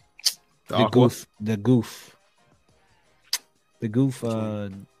goof? The goof.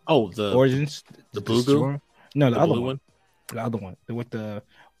 The Origins. The blue goo. No, the other one. The other one. With the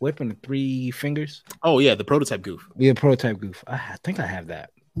whip and the 3 fingers. Oh yeah, the prototype goof. Yeah, prototype goof. I think I have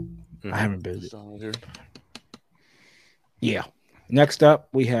that. I haven't built it. Yeah. Next up,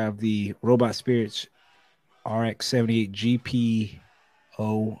 we have the Robot Spirits RX 78 GP00.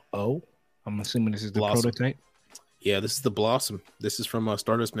 I'm assuming this is the prototype. Yeah, this is the Blossom. This is from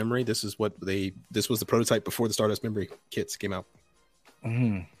Stardust Memory. This was the prototype before the Stardust Memory kits came out.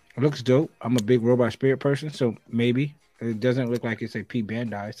 It looks dope. I'm a big Robot Spirit person, so maybe. It doesn't look like it's a P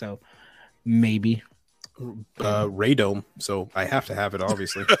Bandai, so maybe. Raydome, so I have to have it,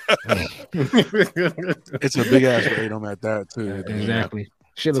 obviously. It's a big ass Raydome at that too. Exactly.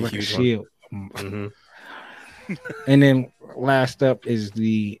 Shit looks like a shield. Mm-hmm. And then last up is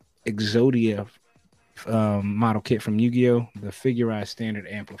the Exodia model kit from Yu-Gi-Oh! The Figurized Standard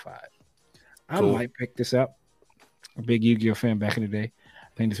Amplified. Cool. I might pick this up. A big Yu-Gi-Oh! Fan back in the day. I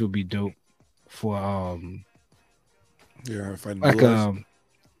think this would be dope for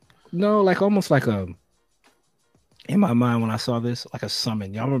like almost like a, in my mind when I saw this, like a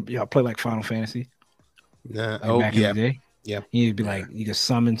summon. Y'all remember, y'all play like Final Fantasy? Nah. Back in the day? Yeah. You'd be like, you could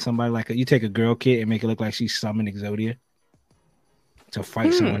summon somebody like you take a girl kit and make it look like she summoned Exodia to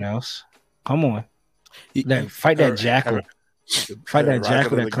fight someone else. Come on. Fight that jackal. Fight that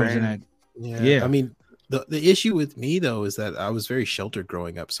jackal that comes in that. Yeah. I mean, the issue with me though is that I was very sheltered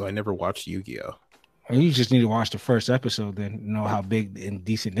growing up, so I never watched Yu-Gi-Oh! You just need to watch the first episode, then know how big and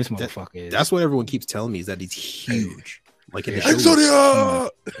decent this motherfucker is. That's what everyone keeps telling me, is that he's huge. Like in the Exodia!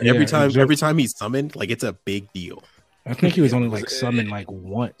 And every time he's summoned, like it's a big deal. I think he was only like summoned like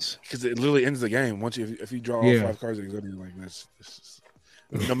once, because it literally ends the game once if you draw all 5 cards of Exodia. Like this,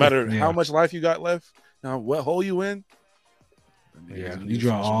 no matter how much life you got left, now what hole you in. You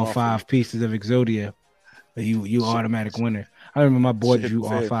draw all 5 pieces of Exodia, you automatic winner. I remember my boy drew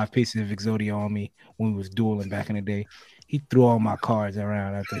all 5 pieces of Exodia on me when we was dueling back in the day. He threw all my cards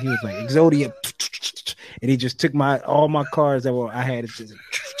around after he was like Exodia, and he just took all my cards that I had.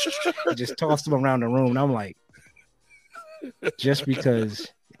 Just tossed them around the room, and I'm like, just because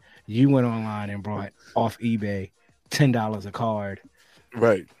you went online and brought off eBay $10 a card,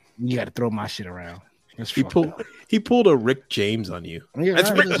 right? You got to throw my shit around. He pulled a Rick James on you. Yeah, it's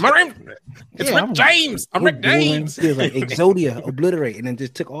Rick James. I'm Rick James. He was like Exodia, obliterate, and then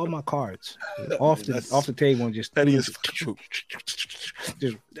just took all my cards off the table and just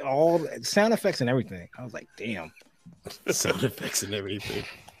all sound effects and everything. I was like, damn, sound effects and everything.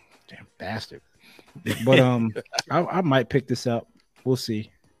 Damn bastard. But I might pick this up. We'll see.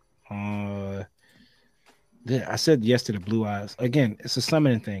 I said yes to the Blue Eyes. Again, it's a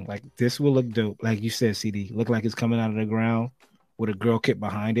summoning thing. Like, this will look dope. Like you said, CD. Look like it's coming out of the ground with a girl kit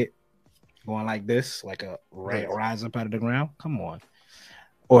behind it. Going like this, like a rise up out of the ground. Come on.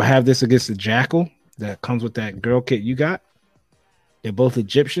 Or have this against the Jackal that comes with that girl kit you got. They're both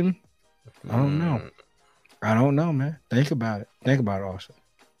Egyptian. I don't know, man. Think about it, Austin.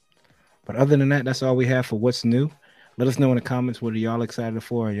 But other than that, that's all we have for what's new. Let us know in the comments what are y'all excited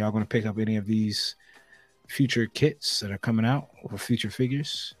for. Are y'all going to pick up any of these future kits that are coming out or future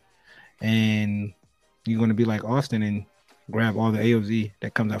figures? And you're going to be like Austin and grab all the AOZ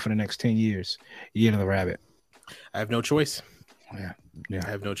that comes out for the next 10 years. Year of the Rabbit. I have no choice. Yeah. I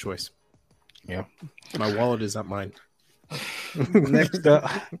have no choice. Yeah. My wallet is not mine. Next up,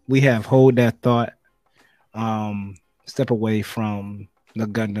 we have Hold That Thought. Step away from the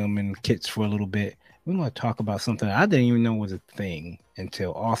Gundam and kits for a little bit. We want to talk about something I didn't even know was a thing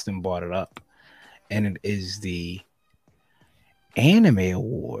until Austin brought it up, and it is the Anime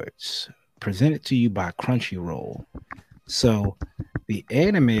Awards presented to you by Crunchyroll. So the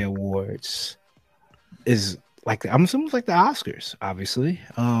Anime Awards is like, I'm assuming it's like the Oscars, obviously.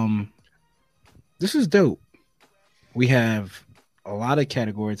 This is dope. We have a lot of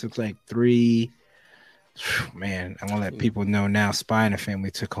categories. It's like 3. Man, I'm gonna let people know now. Spy and the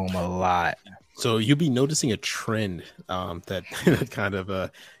Family took home a lot. So you'll be noticing a trend that kind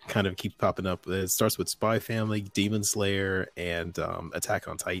of keeps popping up. It starts with Spy Family, Demon Slayer, and Attack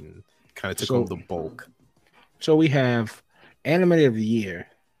on Titan. Kind of took home the bulk. So we have Animated of the Year,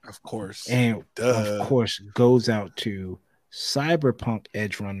 of course, and of course goes out to Cyberpunk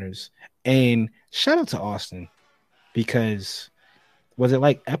Edge Runners. And shout out to Austin, because was it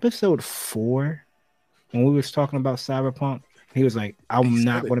like episode 4 when we was talking about Cyberpunk? He was like, I'm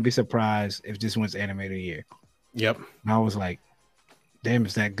not going to be surprised if this one's Animated of the Year. Yep. And I was like, damn,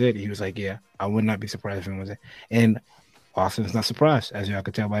 is that good? He was like, yeah, I would not be surprised if it was that. And Austin's not surprised, as y'all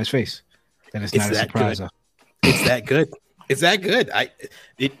could tell by his face, that it's not a surprise. It's that good. It's that good.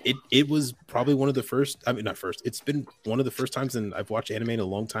 It was probably one of the first. I mean, not first. It's been one of the first times, and I've watched anime in a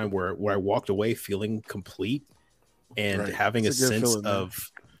long time where I walked away feeling complete and having a sense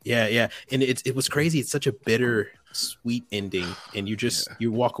of yeah. And it was crazy. It's such a bitter, sweet ending, and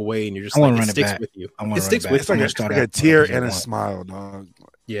you walk away and you're just like, it sticks with you. It sticks with you. It's like a tear and a smile, dog.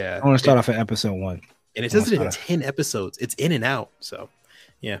 Yeah, I want to start off at episode 1, and it does it in 10 episodes. It's in and out. So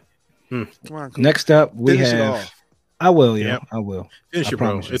yeah. Come on, next up we have. I will, yeah. Yep. I will. Finish it,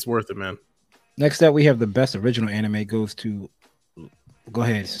 bro. It's worth it, man. Next up, we have the best original anime goes to. Go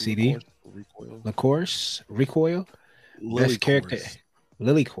ahead, CD. Recoil. Best character,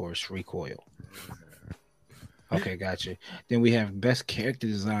 Lily Course Recoil. Okay, gotcha. Then we have best character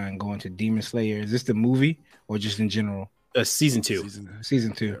design going to Demon Slayer. Is this the movie or just in general? Season 2.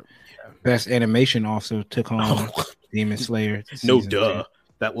 Season 2. Yeah. Best animation also took home Demon Slayer. No duh. 2.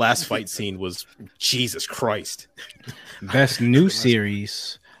 That last fight scene was Jesus Christ. Best new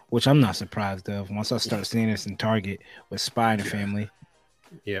series, which I'm not surprised of. Once I start seeing this in Target with Spy and the Family.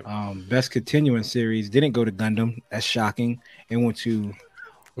 Yeah. Best continuing series didn't go to Gundam. That's shocking. It went to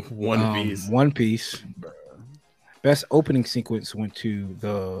One Piece. Best opening sequence went to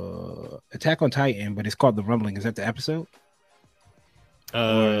the Attack on Titan, but it's called The Rumbling. Is that the episode?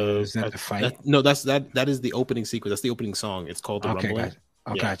 Or is that the fight? That is the opening sequence. That's the opening song. It's called The Rumbling.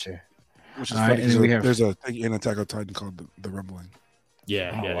 Gotcha. Which is funny, and there's a thing in Attack on Titan called the Rumbling.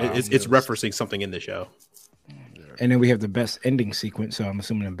 Yeah, wow. It's referencing something in the show. And then we have the best ending sequence. So I'm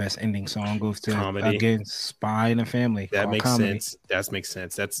assuming the best ending song goes to comedy. Again, Spy and the Family. That makes sense. That makes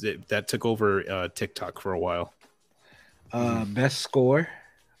sense. That's it. That took over TikTok for a while. Best score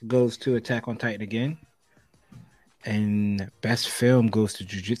goes to Attack on Titan again, and best film goes to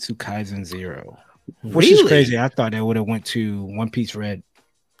Jujutsu Kaisen 0, which is crazy. I thought that would have went to One Piece Red.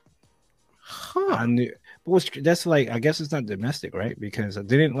 I knew, but that's like, I guess it's not domestic, right? Because I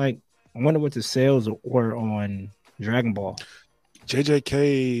didn't I wonder what the sales were on Dragon Ball.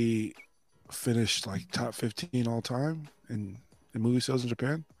 JJK finished like top 15 all time in movie sales in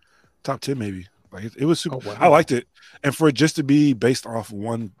Japan. Top 10 maybe. Like it was super. Oh, wow. I liked it, and for it just to be based off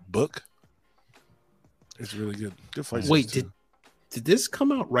one book, it's really good. Good fight. Wait, did this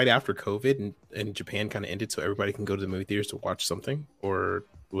come out right after COVID and Japan kind of ended, so everybody can go to the movie theaters to watch something, or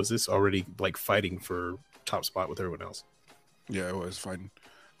was this already like fighting for top spot with everyone else? Yeah, it was fighting.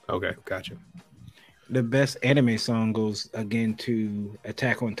 Okay, gotcha. The best anime song goes again to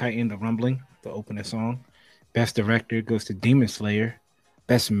Attack on Titan, The Rumbling, the opening song. Best director goes to Demon Slayer.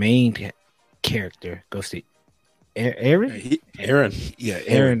 Best main character goes to Eren. Eren. Yeah,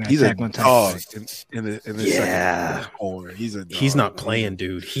 Eren. He's a dog in the second or he's a dog. He's not playing,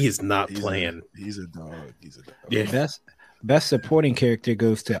 dude. He is not playing. He's a dog. Yeah. Best supporting character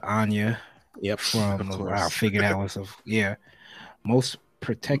goes to Anya. Yep. From I figured out was most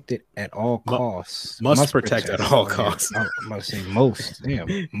protected at all costs. Must protect at all costs. I must say most.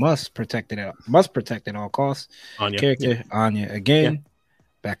 Damn. Must protect at all costs. Anya. Character Anya again.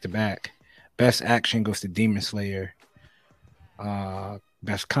 Back to back. Best action goes to Demon Slayer.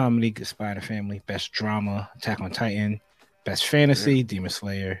 Best comedy, Spy and the Family. Best drama, Attack on Titan. Best fantasy, Demon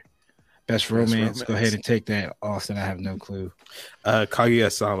Slayer. Best romance. Go ahead and take that, Austin. I have no clue.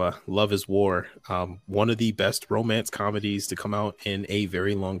 Kaguya-sama, Love is War. One of the best romance comedies to come out in a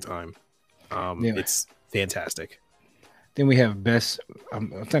very long time. It's fantastic. Then we have best.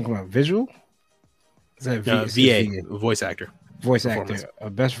 I'm thinking about visual. Is that VA, voice actor. Voice actor.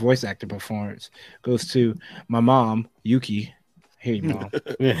 Best voice actor performance goes to my mom, Yuki. Hey, mom.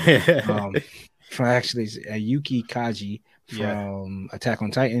 From Yuki Kaji from Attack on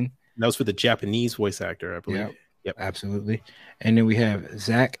Titan. That was for the Japanese voice actor, I believe. Yep, absolutely. And then we have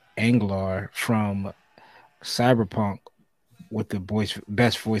Zach Anglar from Cyberpunk with the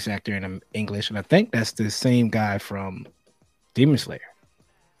best voice actor in English, and I think that's the same guy from Demon Slayer.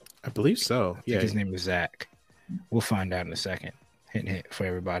 I believe so. His name is Zach. We'll find out in a second. Hint for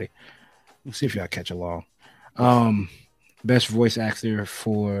everybody. We'll see if y'all catch along. Best voice actor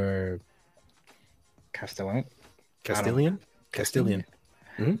for Castellan.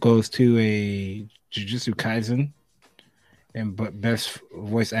 Mm-hmm. Goes to a Jujutsu Kaisen. And best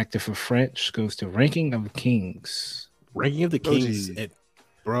voice actor for French goes to Ranking of Kings. Ranking of the Kings,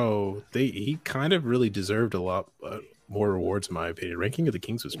 he kind of really deserved a lot more awards, in my opinion. Ranking of the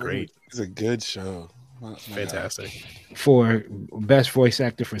Kings was great. It's a good show. Fantastic. For best voice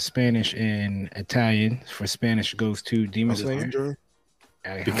actor for Spanish and Italian, for Spanish goes to Demon Slayer.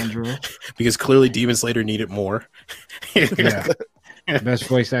 Alejandro. Because clearly Demon Slayer needed more. Yeah. Best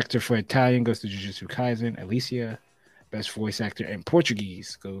voice actor for Italian goes to Jujutsu Kaisen, Alicia. Best voice actor in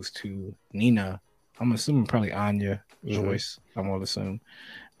Portuguese goes to Nina. I'm assuming probably Anya Joyce. I'm going to assume.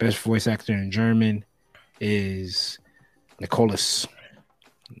 Best voice actor in German is Nicholas.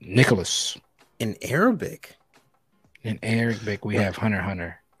 In Arabic, we have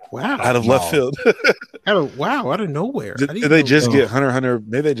Hunter. Wow! Out of left field. out of nowhere. Did they just get Hunter?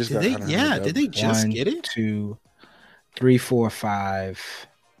 Maybe they just got Hunter. Yeah, did they just get it? 2, 3, 4, 5,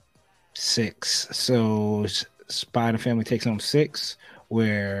 6. So Spy and the Family takes home 6,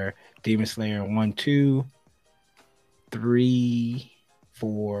 where Demon Slayer 1, 2, 3,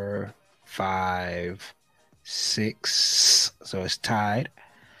 4, 5, 6. So it's tied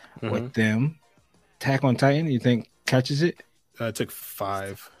with them. Attack on Titan, you think catches it? It took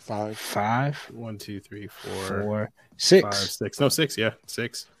 5. 1, 2, 3, 4, 6. 5, 6. No, 6. Yeah,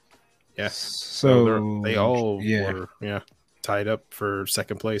 6. Yeah. So they all were tied up for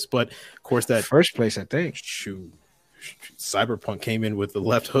second place. But of course, that first place, I think. Cyberpunk came in with the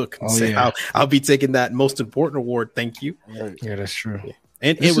left hook and said, I'll be taking that most important award. Thank you. Right. Yeah, that's true. Yeah.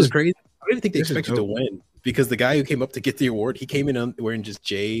 And it was crazy. I didn't think they expected to win because the guy who came up to get the award, he came in wearing just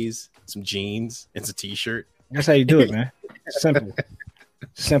J's, some jeans, and a t-shirt. That's how you do it, man.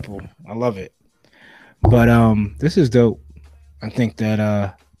 Simple. I love it. But this is dope. I think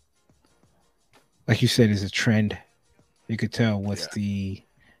that like you said, is a trend. You could tell what's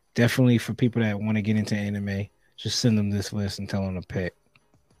definitely for people that want to get into anime. Just send them this list and tell them to pick.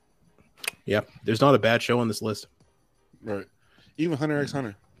 Yeah, there's not a bad show on this list. Right. Even Hunter x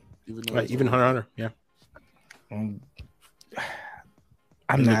Hunter. Even Hunter. Yeah. The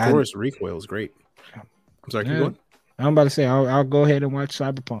chorus recoil is great. I'm sorry, keep going. I'm about to say I'll go ahead and watch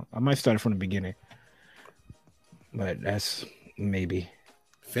Cyberpunk. I might start it from the beginning, but that's maybe.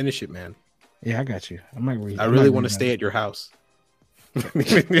 Finish it, man. Yeah, I got you. I might read. I really want to stay at your house.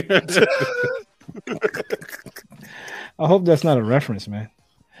 I hope that's not a reference, man.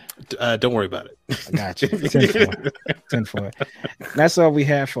 Don't worry about it. I got you. 10 for it. That's all we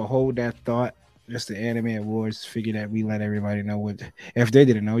have for Hold That Thought. Just the Anime Awards. Figure that we let everybody know what. If they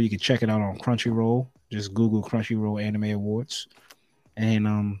didn't know, you can check it out on Crunchyroll. Just Google Crunchyroll Anime Awards,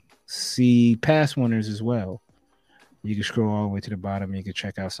 and see past winners as well. You can scroll all the way to the bottom. You can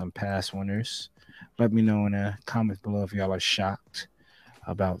check out some past winners. Let me know in the comments below if y'all are shocked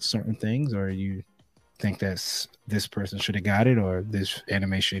about certain things, or you think that this person should have got it, or this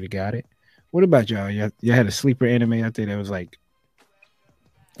anime should have got it. What about y'all? Y'all had a sleeper anime out there that was like,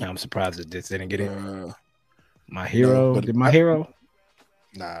 I'm surprised that this didn't get it. My Hero. Did My Hero?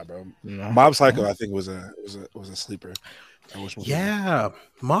 Nah, bro. No. Mob Psycho, I think was a sleeper. Yeah,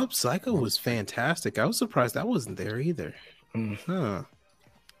 Mob Psycho was fantastic. I was surprised that wasn't there either.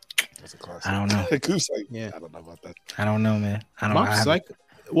 That's a classic. I don't know. I don't know about that. I don't know, man. Mob Psycho.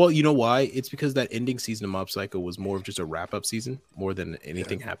 Well, you know why? It's because that ending season of Mob Psycho was more of just a wrap-up season, more than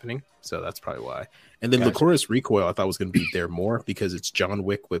anything happening. So that's probably why. And then Lycoris Recoil, I thought was going to be there more because it's John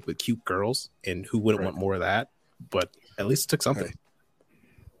Wick with cute girls, and who wouldn't want more of that? But at least it took something. Right.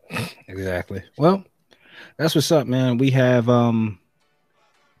 Exactly. Well, that's what's up, man. We have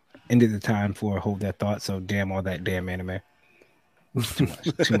ended the time for Hold That Thought. So damn all that damn anime. Too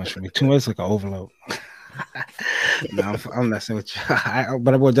much for me. Too much like an overload. No, I'm not saying with you.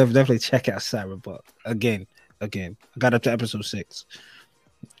 But I will definitely check out Cyberpunk again. I got up to episode 6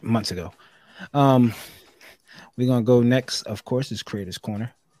 months ago. We're gonna go next. Of course, is Creators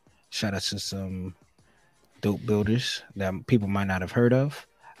Corner. Shout out to some dope builders that people might not have heard of.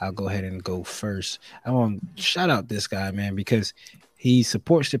 I'll go ahead and go first. I want to shout out this guy, man, because he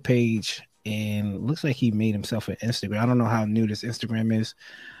supports the page and looks like he made himself an Instagram. I don't know how new this Instagram is,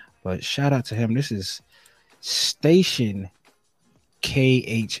 but shout out to him. This is Station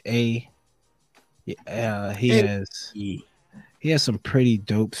KHA. He has some pretty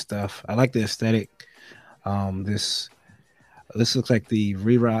dope stuff. I like the aesthetic. This looks like the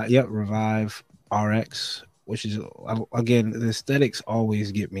Revive RX, which is, again, the aesthetics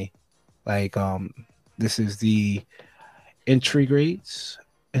always get me. Like, this is the entry grade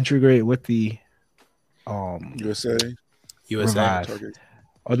with the USA. Revive.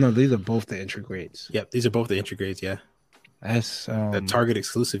 Oh no, these are both the entry grades. Yep, these are both the entry grades. Yeah, that's the Target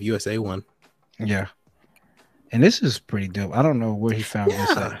exclusive USA one. Yeah, and this is pretty dope. I don't know where he found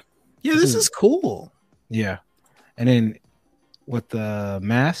this at. Yeah, this is cool. Yeah, and then with the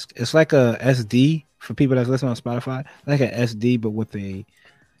mask, it's like a SD for people that's listening on Spotify, like a SD, but with a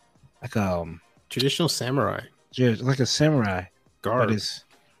traditional samurai. Yeah, like a samurai garb. But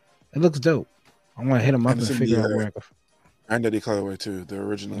it looks dope. I want to hit him up and figure out where. Granddaddy colorway too, the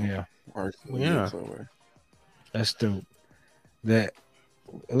original. Yeah, colorway. That's dope. That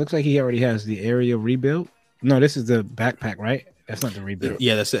it looks like he already has the area rebuilt. No, this is the backpack, right? That's not the rebuild.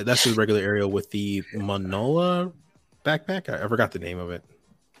 Yeah, that's it. That's the regular area with the Manola backpack. I forgot the name of it.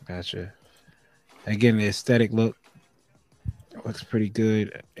 Gotcha. Again, the aesthetic looks pretty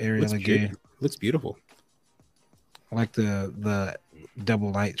good. Ariel again. Looks beautiful. I like the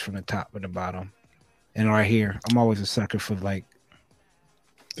double lights from the top and the bottom. And right here, I'm always a sucker for like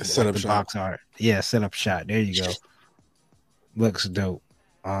the setup shot. Box art. Yeah, setup shot. There you go. Looks dope.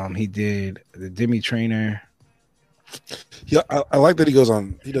 He did the Demi Trainer. Yeah, I like that he goes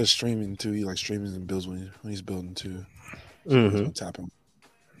on. He does streaming too. He like streaming and builds when he's building too. So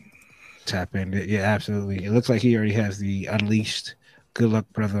Tap in. Yeah, absolutely. It looks like he already has the Unleashed. Good luck,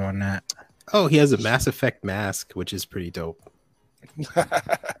 brother, on that. Oh, he has a Mass Effect mask, which is pretty dope.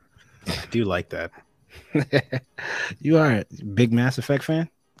 I do like that. You are a big Mass Effect fan?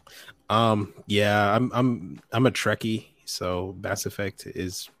 Yeah, I'm a Trekkie, so Mass Effect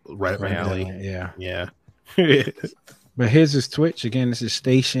is right up my alley. Yeah. But here's his Twitch again. This is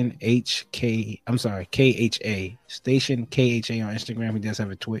Station KHA. Station KHA on Instagram. He does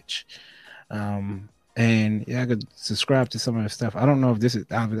have a Twitch. And yeah, I could subscribe to some of his stuff. I don't know if this is.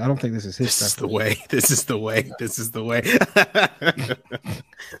 I don't think this is his stuff. This is the way.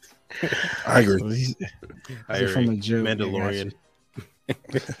 I agree. From a joke. Mandalorian.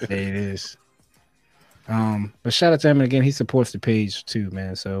 There it is. But shout out to him, and again, he supports the page too,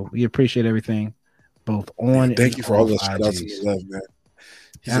 man. So we appreciate everything, both on. Thank you for all the shout outs and the love, man.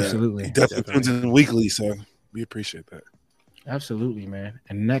 Absolutely. He definitely tunes in weekly, so we appreciate that. Absolutely, man.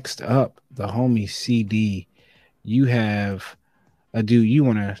 And next up, the homie CD. You have a dude you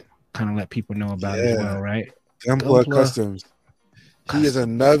want to kind of let people know about as well, right? Gunpla Customs. He is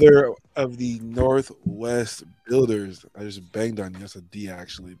another of the Northwest Builders. I just banged on you. That's a D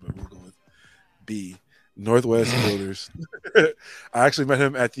actually, but we'll go with B. Northwest Builders. I actually met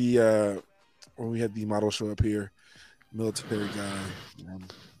him at the when we had the model show up here. Military guy.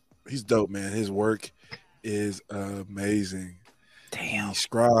 He's dope, man. His work is amazing. Damn. He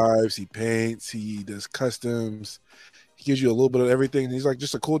scribes, he paints, he does customs. He gives you a little bit of everything. He's like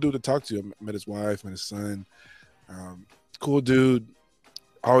just a cool dude to talk to. I met his wife, met his son. Cool dude.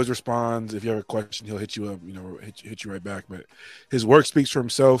 Always responds. If you have a question, he'll hit you up, hit you right back. But his work speaks for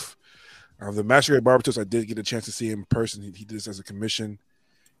himself. The Master Grade Barber Tools, I did get a chance to see him in person. He did this as a commission.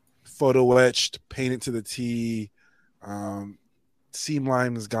 Photo etched, painted to the T. Seam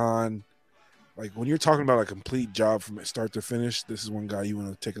line is gone. Like when you're talking about a complete job from start to finish, this is one guy you want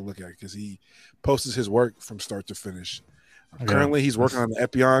to take a look at because he posts his work from start to finish. Currently, he's working on the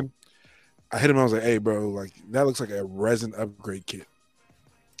Epion. I hit him. I was like, "Hey, bro, like that looks like a resin upgrade kit."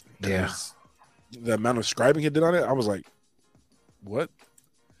 Yeah. The amount of scribing he did on it, I was like, "What?"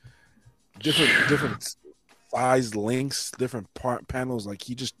 Different size links, different panels. Like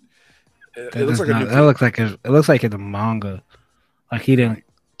he just. It looks like it looks like in the manga. Like he didn't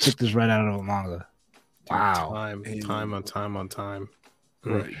took this right out of a manga. Wow. Time on time.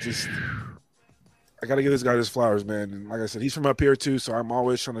 Right. Just I gotta give this guy his flowers, man. And like I said, he's from up here too, so I'm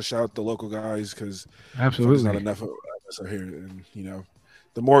always trying to shout out the local guys because absolutely there's not enough of us out here. And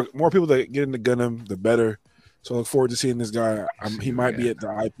the more people that get into Gundam, the better. So I look forward to seeing this guy. He might be at the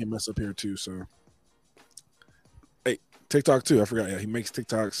IPMS up here too. So hey, TikTok too. I forgot. Yeah, he makes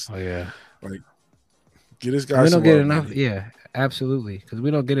TikToks. Oh yeah. Like get this guy. We don't get enough. Man. Yeah, absolutely. Because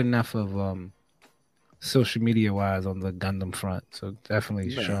we don't get enough of social media wise on the Gundam front. So definitely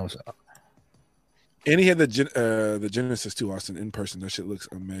show us. And he had the Genesis too, Austin, in person. That shit looks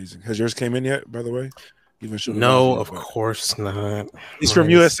amazing. Has yours came in yet, by the way? No, of course not. He's from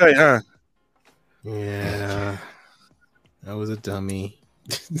USA, huh? Yeah. I was a dummy.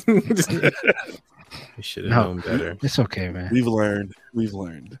 We should have known better. It's okay, man. We've learned.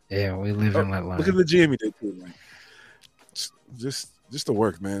 Yeah, we live and let learn. Look at the GM he did too. Like, just the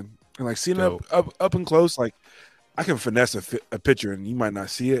work, man. And like seeing it up and close, like I can finesse a picture and you might not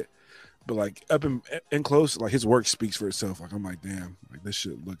see it, but like up in close, like his work speaks for itself. Like I'm like, damn, like this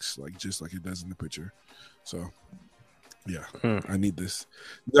shit looks like just like it does in the picture. So yeah, I need this.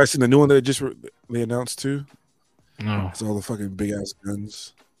 You guys seen the new one that they announced too? No, it's all the fucking big ass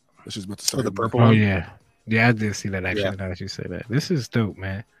guns. That's just about to start. The purple one. Oh yeah, I did see that actually. Now that you say that, this is dope,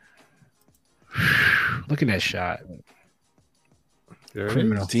 man. Look at that shot.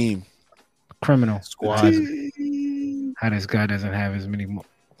 Criminal team. Criminal squad. How this guy doesn't have as many.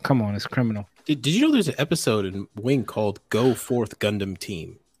 Come on, it's criminal. Did you know there's an episode in Wing called "Go Forth Gundam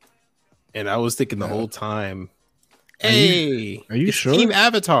Team"? And I was thinking the whole time, hey, are you sure? Team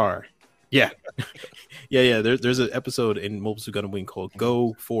Avatar. Yeah. yeah. There's an episode in Mobile Suit Gundam Wing called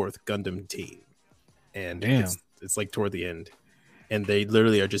 "Go Forth Gundam Team," and it's like toward the end, and they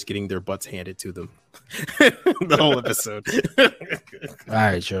literally are just getting their butts handed to them the whole episode. All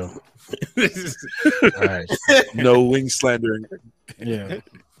right, Joe. All right. No wing slandering. Yeah.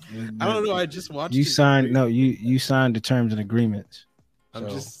 I don't know. I just watched. You signed. No, you signed the terms and agreements. I'm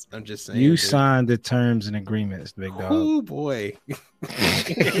just saying. You signed the terms and agreements, big dog. Oh boy.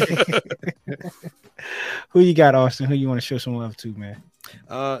 Who you got, Austin? Who you want to show some love to, man?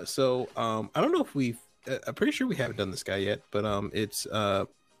 So I don't know if we've. I'm pretty sure we haven't done this guy yet, but it's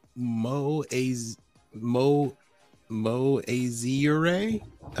Mo Azure.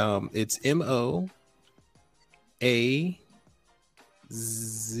 It's MOAZ.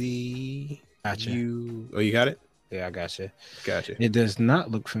 Gotcha. Oh, you got it? Yeah, I gotcha. It does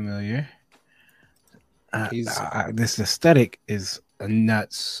not look familiar. This aesthetic is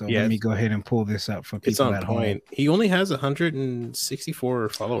nuts. So let me go ahead and pull this up for people. It's on point. He only has 164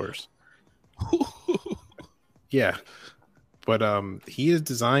 followers. Yeah, but he has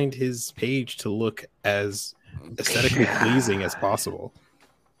designed his page to look as aesthetically pleasing as possible.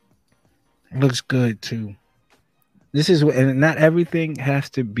 It looks good too. This is, and not everything has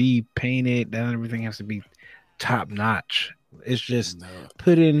to be painted. Not everything has to be top notch. It's just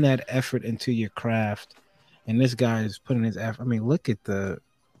put in that effort into your craft, and this guy is putting his effort. I mean, look at the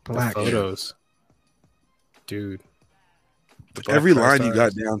black photos, dude. Every line you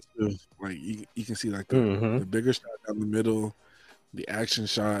got down to, like you can see like the bigger shot down the middle, the action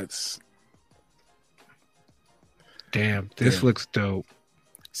shots. Damn, this looks dope.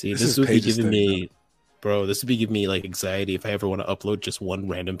 See, this would be giving me, bro. This would be giving me like anxiety if I ever want to upload just one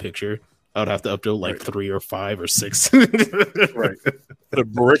random picture. I would have to upload like 3 or 5 or 6. Right, put a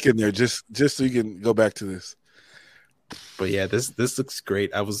brick in there just so you can go back to this. But yeah, this looks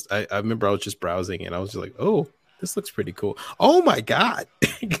great. I remember I was just browsing and I was just like, oh, this looks pretty cool. Oh my god!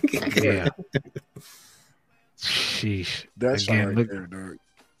 Yeah. Sheesh. That's right there, dog.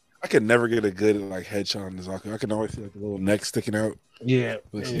 I could never get a good like headshot on Zaku. I can always see like the little neck sticking out. Yeah,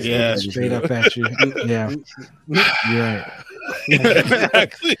 straight up at you. Yeah, yeah.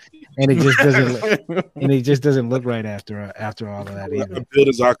 Exactly. And it just doesn't look right after all of that either. I build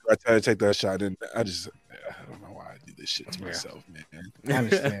a Zaku. I try to take that shot, and I don't know why I do this shit to myself,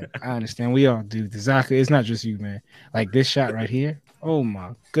 man. I understand. We all do. The Zaku, it's not just you, man. Like this shot right here. Oh my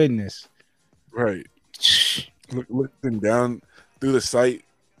goodness. Right. Looking down through the sight.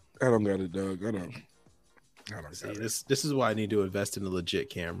 I don't got it, dog. I don't see, this is why I need to invest in a legit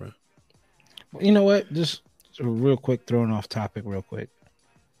camera. You know what? Just real quick, throwing off topic real quick.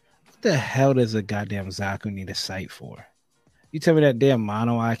 What the hell does a goddamn Zaku need a sight for? You tell me that damn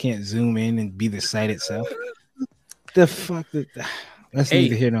mono eye can't zoom in and be the sight itself? The fuck? That's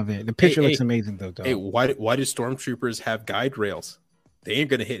neither here nor there. The picture looks amazing though, dog. Hey, why do stormtroopers have guide rails? They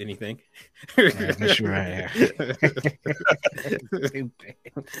ain't gonna hit anything. That's right.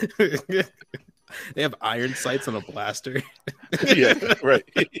 They have iron sights on a blaster. Yeah, right.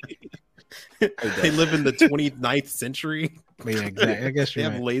 They live in the 29th century. Yeah, exactly. I guess they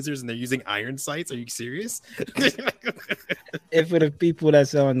have lasers and they're using iron sights. Are you serious? If for the people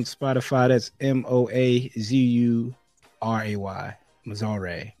that's on Spotify, that's MOAZURAY,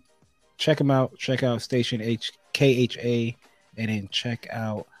 Mazare. Check them out. Check out Station KHA. And then check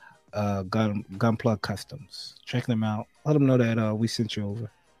out Gunplug Customs. Check them out. Let them know that we sent you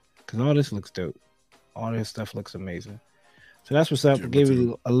over. Because all this looks dope. All this stuff looks amazing. So that's what's up. Yeah, give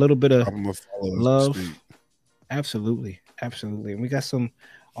you a little bit of love. Absolutely. And we got some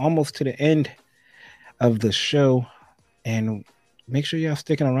almost to the end of the show, and make sure y'all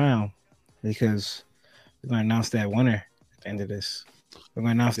sticking around because we're gonna announce that winner at the end of this. We're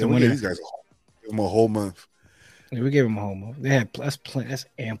gonna announce the winner. These guys give them a whole month. Yeah, we gave them a whole month. They had that's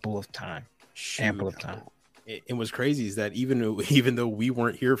ample of time. Shoot. Ample of time. And what's crazy is that even though we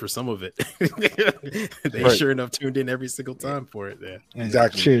weren't here for some of it, they sure enough tuned in every single time for it. Yeah,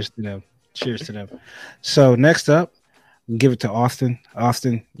 exactly. Cheers to them. Cheers to them. So next up, we'll give it to Austin.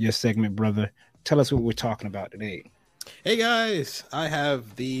 Austin, your segment, brother. Tell us what we're talking about today. Hey guys, I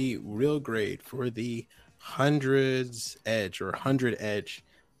have the real grade for the 100 edge.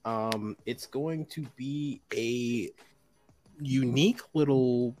 It's going to be a unique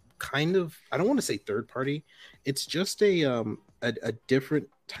little kind of, I don't want to say third party. It's just a different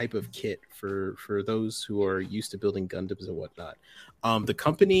type of kit for those who are used to building Gundams and whatnot. The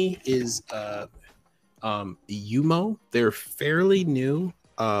company is Yumo. They're fairly new,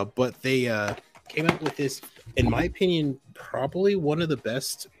 but they came out with this, in my opinion, probably one of the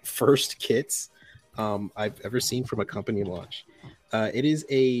best first kits I've ever seen from a company launch. It is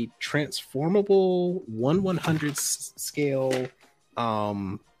a transformable 1/100 scale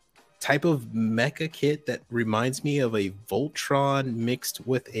type of mecha kit that reminds me of a Voltron mixed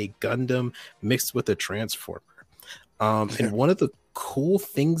with a Gundam mixed with a Transformer. And one of the cool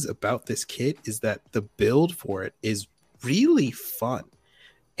things about this kit is that the build for it is really fun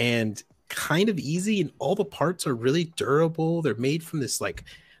and kind of easy, and all the parts are really durable. They're made from this like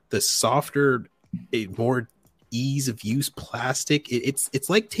the softer, more ease of use plastic. It's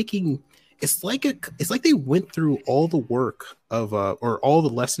like they went through all the work of or all the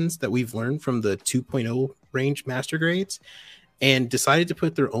lessons that we've learned from the 2.0 range master grades and decided to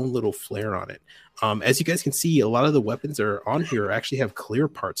put their own little flair on it. As you guys can see, a lot of the weapons that are on here actually have clear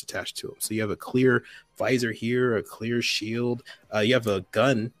parts attached to them. So you have a clear visor here, a clear shield. You have a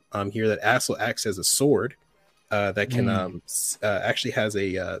gun here that also acts as a sword that can actually has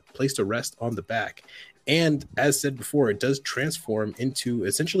a place to rest on the back. And as said before, it does transform into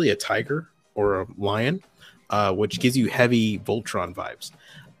essentially a tiger or a lion, which gives you heavy Voltron vibes.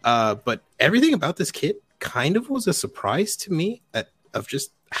 But everything about this kit kind of was a surprise to me of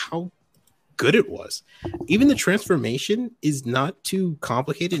just how good it was. Even the transformation is not too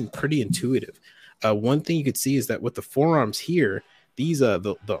complicated and pretty intuitive. One thing you could see is that with the forearms here, these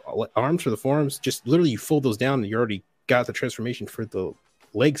the arms for the forearms, just literally you fold those down and you already got the transformation for the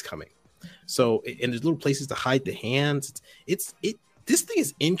legs coming. So, and there's little places to hide the hands. This thing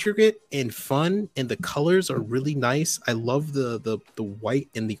is intricate and fun, and the colors are really nice. I love the white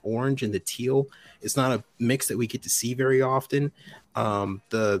and the orange and the teal. It's not a mix that we get to see very often.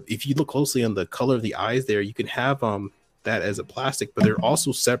 If you look closely on the color of the eyes there, you can have that as a plastic, but they're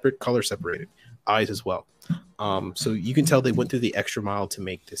also separate, color separated eyes as well. So you can tell they went through the extra mile to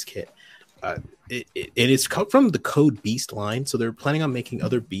make this kit. It is from the Code Beast line, so they're planning on making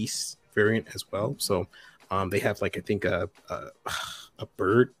other Beasts variant as well. So they have like, I think a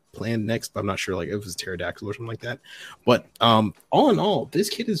bird planned next, but I'm not sure, like if it was pterodactyl or something like that. But all in all, this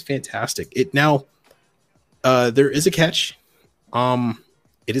kit is fantastic. It now there is a catch. It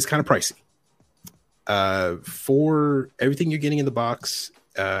is kind of pricey. For everything you're getting in the box,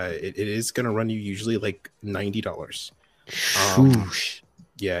 it is going to run you usually like $90.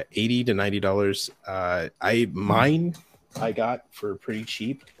 Yeah, $80 to $90. I got for pretty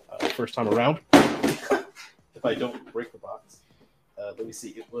cheap first time around. If I don't break the box, let me see.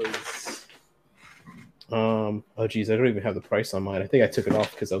 It was oh geez, I don't even have the price on mine. I think I took it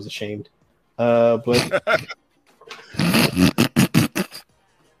off because I was ashamed. But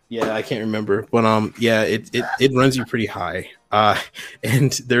yeah, I can't remember. But yeah, it runs you pretty high.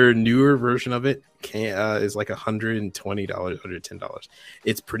 And their newer version of it is like $120, $110.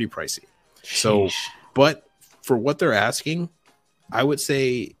 It's pretty pricey. So, but for what they're asking, I would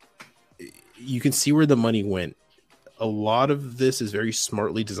say you can see where the money went. A lot of this is very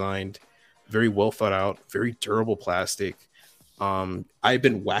smartly designed, very well thought out, very durable plastic. I've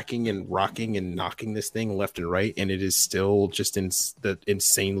been whacking and rocking and knocking this thing left and right, and it is still just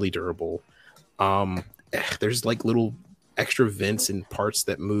insanely durable. There's like little extra vents and parts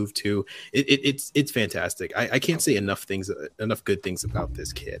that move too. It's fantastic. I can't say enough good things about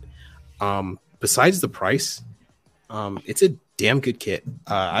this kit. Besides the price, it's a damn good kit.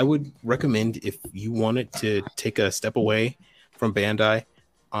 I would recommend, if you wanted to take a step away from Bandai,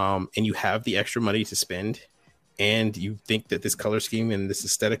 and you have the extra money to spend, and you think that this color scheme and this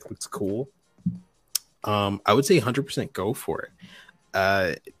aesthetic looks cool, I would say 100% go for it.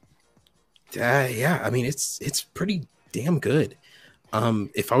 Yeah, I mean, it's pretty damn good.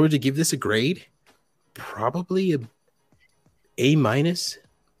 If I were to give this a grade, probably A-.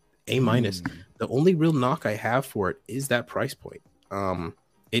 The The only real knock I have for it is that price point.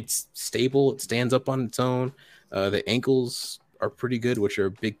 It's stable. It stands up on its own. The ankles are pretty good, which are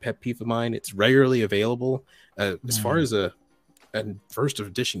a big pet peeve of mine. It's regularly available. As far as a first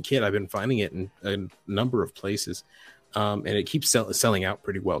edition kit, I've been finding it in a number of places, and it keeps selling out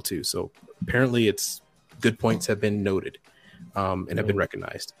pretty well too. So apparently, its good points have been noted and have been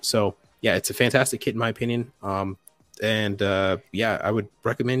recognized. So yeah, it's a fantastic kit in my opinion. And I would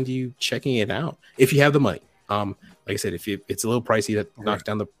recommend you checking it out if you have the money. Like I said, it's a little pricey, that knocks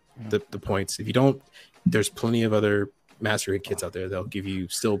down the points. If you don't, there's plenty of other Master Grade kits out there that'll give you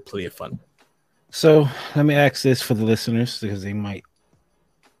still plenty of fun. So let me ask this for the listeners because I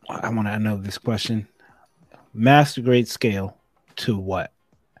want to know this question. Master Grade scale to what?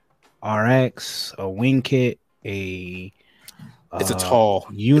 RX, a wing kit, it's a tall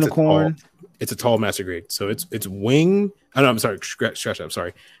unicorn. It's a tall Master Grade. So it's wing. Oh, no, I'm sorry. Scratch. I'm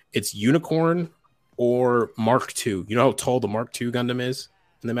sorry. It's unicorn or Mark II. You know how tall the Mark II Gundam is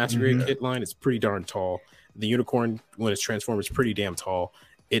in the Master Grade kit line? It's pretty darn tall. The unicorn, when it's transformed, is pretty damn tall.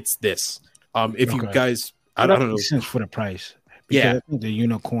 It's this. If you guys, I don't know. Sense for the price. I think the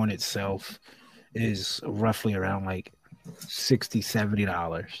unicorn itself is roughly around like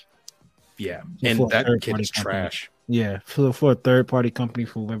 $60-$70. Yeah, and that kit is trash. Yeah, for a third party company,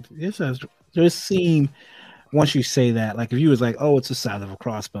 it does seem, once you say that, like if you was like, oh, it's the size of a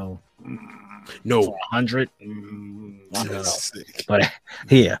crossbow. No, 100.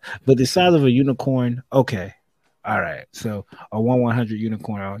 But the size of a unicorn. Okay, all right. So a 1/100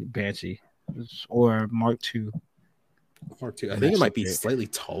 unicorn Banshee or Mark II. Mark II. I think it might be slightly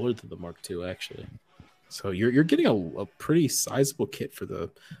taller than the Mark II actually. So you're getting a pretty sizable kit for the.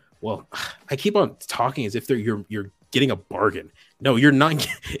 Well, I keep on talking as if you're getting a bargain. No, you're not.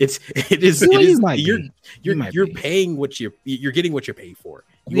 It is. You're paying what you're getting what you pay for.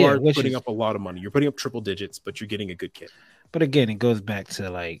 You are putting up a lot of money. You're putting up triple digits, but you're getting a good kit. But again, it goes back to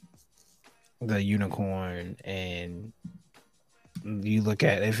like the unicorn, and you look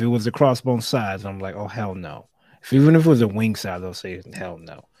at if it was a crossbone size, I'm like, oh hell no. Even if it was a wing size, I'll say hell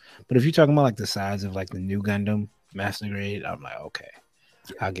no. But if you're talking about like the size of like the new Gundam Master Grade, I'm like, okay,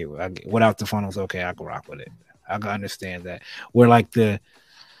 I get without the funnels. Okay, I can rock with it. I can understand that. Where like the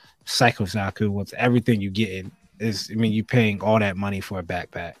Psycho Zaku, what's everything you getting is, I mean, you're paying all that money for a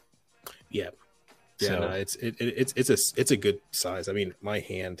backpack. Yeah. So, no, it's a good size. I mean, my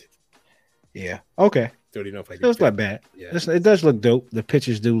hand. Yeah. Okay. Don't even know if I. It's not bad. Yeah. It does look dope. The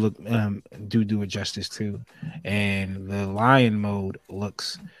pictures do look do it justice too, and the lion mode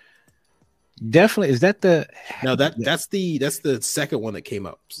looks definitely. Is that the? No, that's the second one that came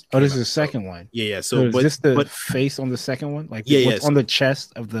up. Oh, this is the second one. Yeah. So is this the face on the second one? Like what's on the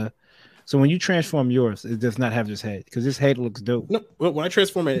chest of the. So when you transform yours, it does not have this head because this head looks dope. No, when I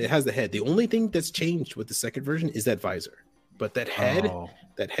transform it, it has the head. The only thing that's changed with the second version is that visor, but that head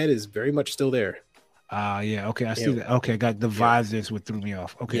is very much still there. Yeah, okay, I see that. Okay, got the visors what threw me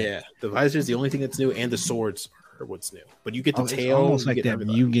off. Okay, yeah, the visor is the only thing that's new, and the swords are what's new. But you get the tail, almost like that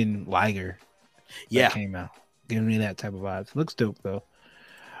Mugen Liger. Yeah, came out, giving me that type of vibes. Looks dope though.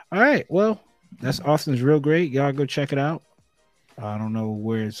 All right, well, that's Austin's Real Great. Y'all go check it out. I don't know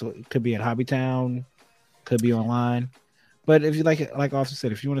where it could be at Hobbytown, could be online. But if you like it, like Austin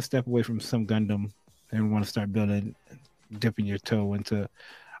said, if you want to step away from some Gundam and want to start building, dipping your toe into,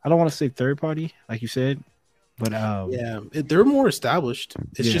 I don't want to say third party, like you said, but they're more established.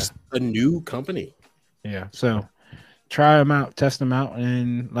 It's just a new company. Yeah, so try them out, test them out,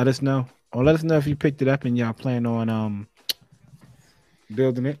 and let us know. Or let us know if you picked it up and y'all plan on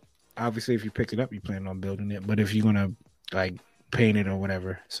building it. Obviously, if you picked it up, you plan on building it. But if you're gonna like paint it or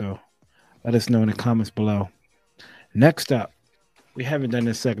whatever, so let us know in the comments below. Next up, we haven't done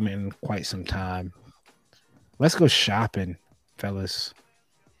this segment in quite some time. Let's go shopping, fellas.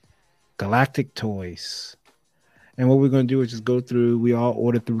 Galactic Toys. And what we're going to do is just go through, we all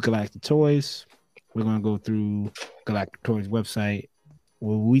ordered through Galactic Toys. We're going to go through Galactic Toys website.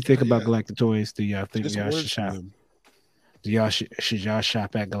 What we think about Galactic Toys, do y'all think y'all should shop? Should y'all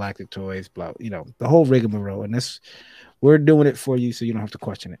shop at Galactic Toys? Blah, the whole rigmarole. And we're doing it for you so you don't have to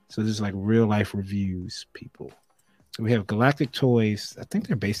question it. So this is like real life reviews, people. So we have Galactic Toys. I think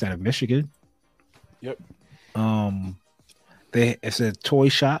they're based out of Michigan. Yep. It's a toy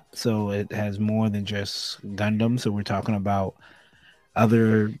shop, so it has more than just Gundam. So we're talking about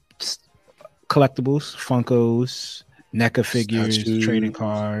other collectibles, Funkos, NECA figures, trading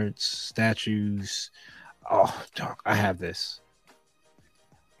cards, statues. Oh, dog, I have this.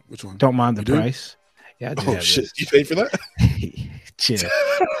 Which one? Don't mind the price. Yeah, I do have shit! This. You paid for that? Chill.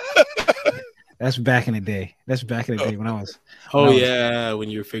 That's back in the day. That's back in the day when I was. When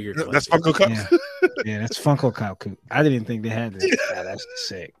you were figure collecting. That's Funko Cups. Yeah, that's Funko Cop. I didn't think they had that. Yeah, that's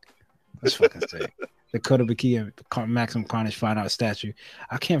sick. That's fucking sick. The Kotobukiya Maximum Carnage 5 statue.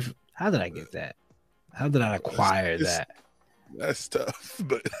 I can't. How did I get that? How did I acquire that? That's tough,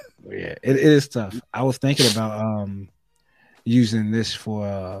 but yeah, it is tough. I was thinking about using this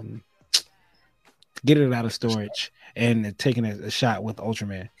for getting it out of storage and taking a shot with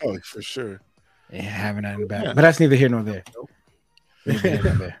Ultraman. Oh, for sure. And having that in the back. Yeah. But that's neither here nor there.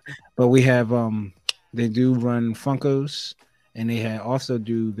 But we have they do run Funkos, and they also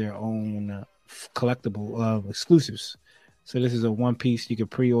do their own collectible exclusives. So this is a one piece you can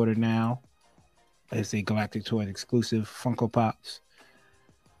pre-order now. It's a Galactic Toys exclusive Funko Pops.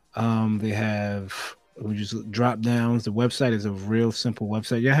 They have just drop downs. The website is a real simple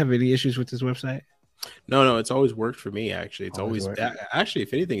website. Y'all have any issues with this website? No, it's always worked for me. Actually, it's always actually,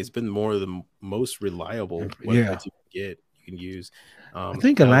 if anything, it's been more of the most reliable websites you can use. I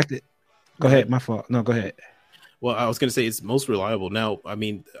think Galactic. Go ahead. My fault. No, go ahead. Well, I was going to say it's most reliable. Now, I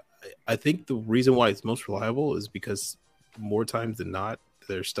mean, I think the reason why it's most reliable is because more times than not,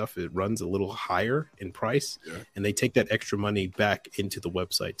 their stuff, it runs a little higher in price, and they take that extra money back into the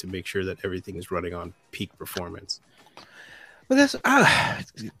website to make sure that everything is running on peak performance. But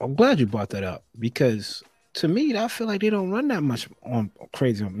I'm glad you brought that up, because to me, I feel like they don't run that much on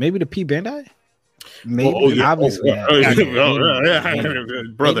crazy. Maybe the P Bandai. Maybe obviously,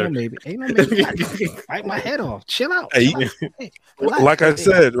 brother. Ain't no maybe. Bite my head off. Chill out. Hey, like I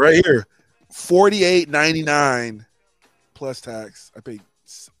said, right here, $48.99 plus tax.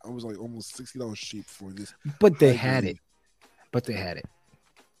 I was like almost $60 cheap for this. But they had it. At the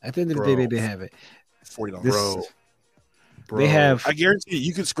end of the day, they have it. $40, bro. They have. I guarantee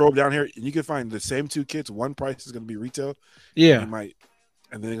you can scroll down here and you can find the same two kits. One price is going to be retail. Yeah.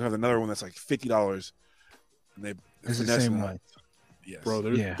 And then you have another one that's like $50. And it's the same one. Yes. Bro,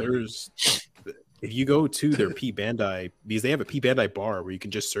 there's if you go to their P Bandai, because they have a P Bandai bar where you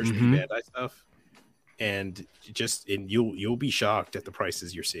can just search P Bandai stuff, and you'll be shocked at the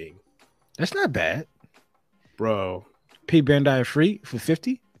prices you're seeing. That's not bad, bro. P Bandai free for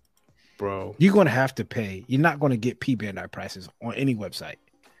 $50, bro. You're gonna have to pay. You're not gonna get P Bandai prices on any website.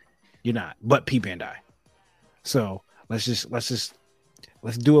 You're not, but P Bandai. So let's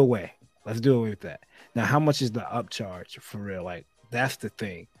do away. Let's do away with that. Now, how much is the upcharge for real? Like, that's the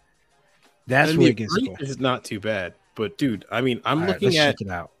thing. That's where it gets. It's not too bad, but dude, I mean, let's check it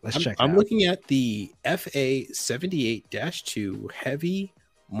out. I'm looking at the FA 78-2 Heavy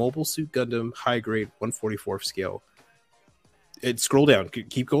Mobile Suit Gundam High Grade 144th scale. Scroll down,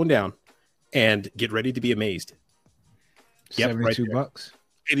 keep going down, and get ready to be amazed. Yep, $72.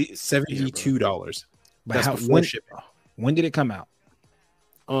 $72. But that's before shipping. When did it come out?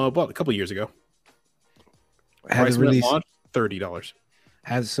 About a couple years ago. Has it released $30.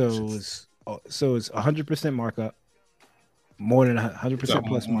 So it's 100% markup, more than 100%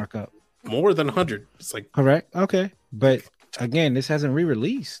 plus markup. More than 100. It's like correct. Okay, but again, this hasn't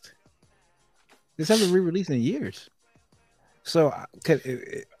re-released. This hasn't re-released in years. So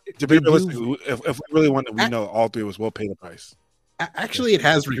to be realistic, if we really want to, we know all three was well paid the price. Actually, it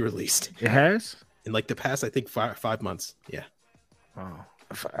has re-released. It has in like the past, I think 5 months. Yeah. Oh,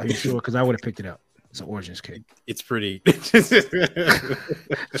 are you sure? Because I would have picked it up. It's an Origins cake. It's pretty.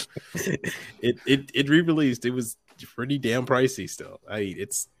 it re-released. It was pretty damn pricey still.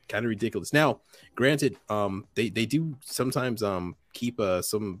 It's kind of ridiculous. Now, granted, they do sometimes keep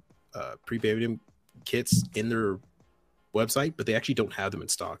some pre-premium kits in their website, but they actually don't have them in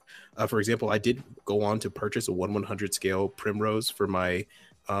stock. For example, I did go on to purchase a 1/100 scale Primrose for my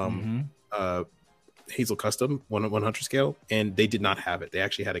Hazel Custom 1/100 scale, and they did not have it. They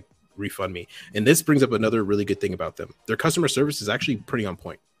actually had to refund me. And this brings up another really good thing about them. Their customer service is actually pretty on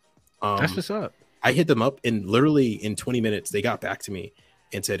point. That's what's up. I hit them up, and literally in 20 minutes, they got back to me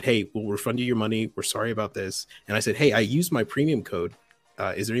and said, "Hey, we'll refund you your money. We're sorry about this." And I said, "Hey, I used my premium code.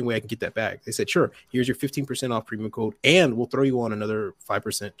 Is there any way I can get that back?" They said, "Sure. Here's your 15% off premium code, and we'll throw you on another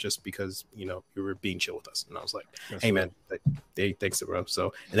 5% just because you were being chill with us." And I was like, "That's hey, man, thanks, bro."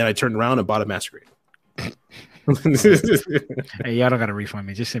 So, and then I turned around and bought a Master Grade. Hey, y'all don't gotta refund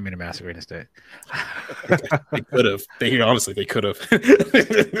me. Just send me the Master Grade instead. They could have. They could have.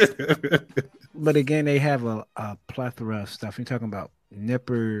 But again, they have a plethora of stuff. You're talking about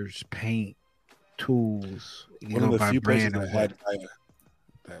nippers, paint, tools. One of the few places that had Gaia,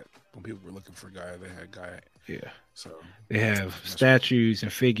 that when people were looking for Gaia, they had Gaia. Yeah. So they have statues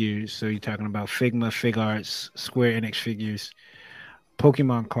and figures. So you're talking about Figma, FigArts, Square Enix figures,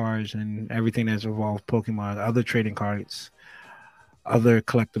 Pokemon cards, and everything that's involved Pokemon, other trading cards. other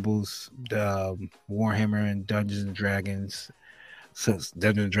collectibles, the Warhammer and Dungeons and Dragons. So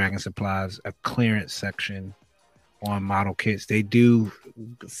Dungeons and Dragons supplies a clearance section on model kits. They do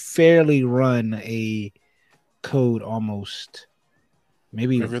fairly run a code almost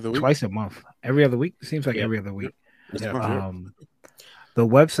maybe twice a month, every other week. It seems like every other week. Yeah. The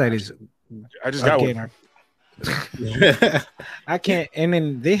website is. I just got one. I can't. And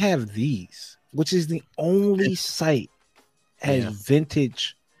then they have these, which is the only site has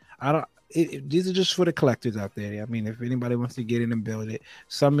vintage. I don't. These are just for the collectors out there. I mean, if anybody wants to get in and build it,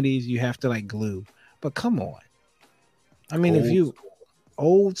 some of these you have to like glue. But come on. I mean, if you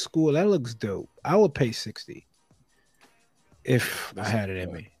old school, that looks dope. I would pay $60 if I had it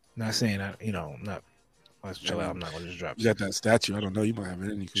in me. Not saying not. Let's chill out. I'm not going to just drop. You got that statue. I don't know. You might have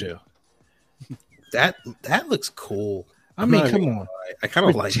it in you. Chill. That looks cool. I mean, come on. I kind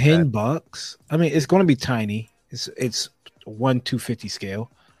of like $10. I mean, it's going to be tiny. It's 1/250 scale.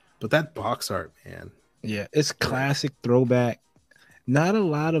 But that box art, man. Yeah, it's classic throwback. Not a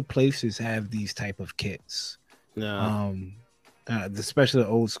lot of places have these type of kits. No. Especially the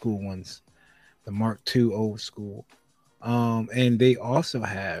old school ones. The Mark II old school. And they also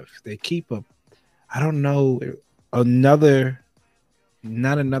they keep I don't know, not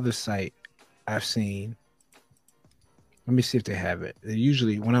another site I've seen. Let me see if they have it. They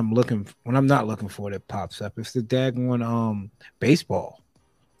usually when I'm not looking for it, it pops up. It's the daggone baseball.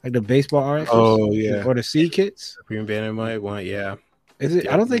 Like the baseball art. Oh yeah. Or the C kits. Supreme Bandai might want, yeah. Is it?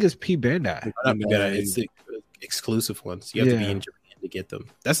 Yeah. I don't think it's P Bandai. It's the exclusive ones. You have to be in Japan to get them.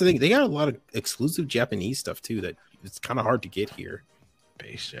 That's the thing. They got a lot of exclusive Japanese stuff too that it's kind of hard to get here.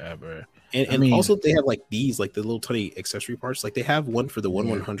 Base jabber. And also they have like these, like the little tiny accessory parts. Like they have one for the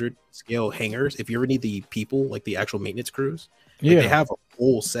 1/100 scale hangers. If you ever need the people, like the actual maintenance crews, they have a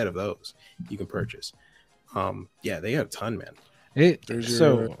whole set of those you can purchase. Yeah, they got a ton, man. Yeah,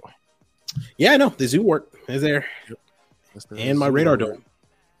 I know the zoo work is there, and my radar dome.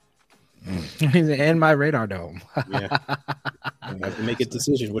 And my radar dome. Yeah, I have to make a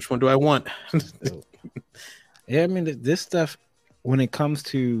decision. Which one do I want? Yeah, I mean this stuff. When it comes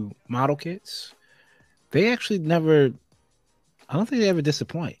to model kits, they actually never. I don't think they ever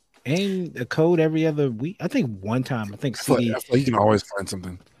disappoint. And a code every other week. I think one time. I think CD. I feel like you can always find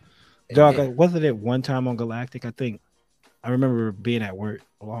something. Dog, wasn't it one time on Galactic? I remember being at work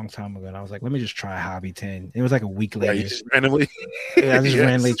a long time ago, and I was like, "Let me just try Hobby 10." It was like a week later. Yeah, you just randomly. I just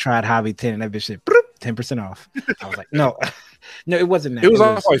randomly tried Hobby 10, and that bitch said 10% off. I was like, "No, no, it wasn't that." It was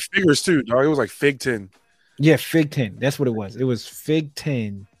off like figures too, dog. It was like Fig 10. Yeah, Fig 10. That's what it was. It was Fig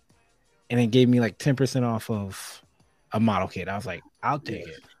 10, and it gave me like 10% off of a model kit. I was like, "I'll take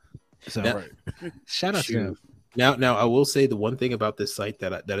it." So, shout out to them. Now, I will say the one thing about this site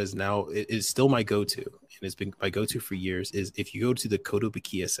that is now it is still my go-to, and it's been my go-to for years, is if you go to the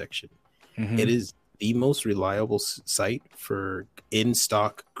Kotobukiya section, it is the most reliable site for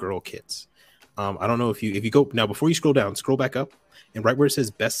in-stock girl kits. I don't know if you go now before you scroll back up, and right where it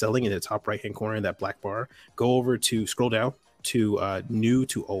says best selling in the top right-hand corner in that black bar, go over to scroll down to new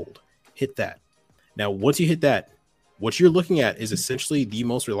to old. Hit that. Now, once you hit that, what you're looking at is essentially the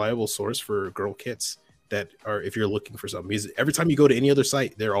most reliable source for girl kits that are, if you're looking for something, because every time you go to any other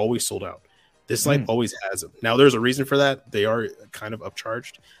site, they're always sold out. This site always has them. Now, there's a reason for that. They are kind of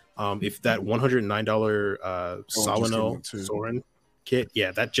upcharged. If that $109 Salino Soren kit,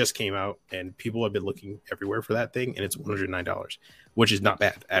 that just came out, and people have been looking everywhere for that thing, and it's $109, which is not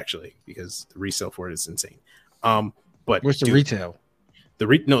bad actually, because the resale for it is insane. But what's the retail? The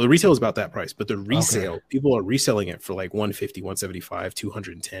retail is about that price, but the resale, people are reselling it for like 150, 175,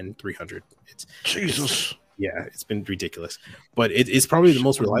 210, 300. It's Jesus. It's been ridiculous, but it's probably the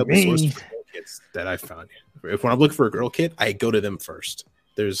most reliable source for girl kits that I've found. If when I'm looking for a girl kit, I go to them first.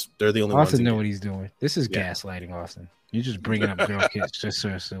 They're the only ones. Austin know what he's doing. This is gaslighting, Austin. You're just bringing up girl kits just for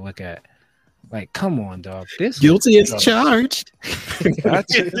us to look at. Like, come on, dog. This guilty as charged.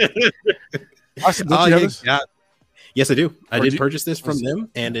 Austin, yes, I do. I did purchase this from them,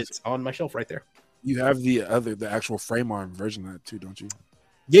 and it's on my shelf right there. You have the actual frame arm version of that too, don't you?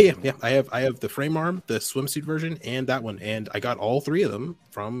 Yeah. I have the frame arm, the swimsuit version, and that one, and I got all three of them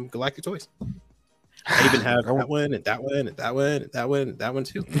from Galactic Toys. I even have that one, and that one, and that one, and that one, and that one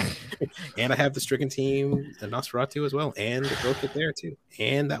too. And I have the Stricken Team, the Nosferatu as well, and the girl kit there too,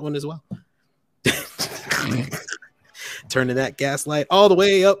 and that one as well. Turning that gaslight all the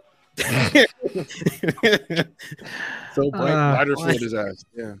way up. So bright, lighter for his ass.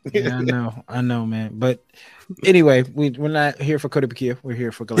 Yeah, I know, man. But anyway, we're not here for Kotobukiya. We're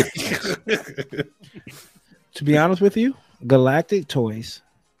here for Galactic. To be honest with you, Galactic Toys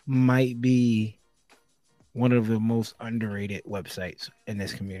might be one of the most underrated websites in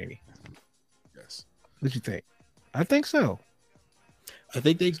this community. Yes. What you think? I think so. I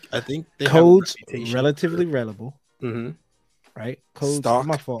think they codes relatively reliable. Mm-hmm. Right? Codes. Stock.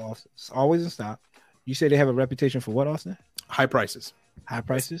 My fault. It's always in stock. You say they have a reputation for what, Austin? High prices. High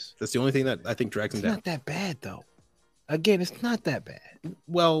prices. That's the only thing that I think drags them down. It's not that bad though. Again, it's not that bad.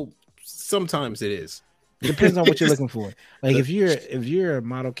 Well, sometimes it is. Depends on what you're looking for. Like if you're a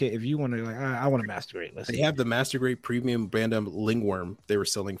model kit, if you want to I want a master grade. They have the master grade premium Bandai Lingworm. They were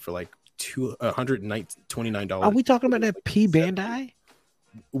selling for like $129. Are we talking about that P Bandai?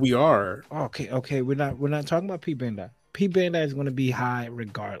 We are. Okay. We're not talking about P Bandai. P Bandai is going to be high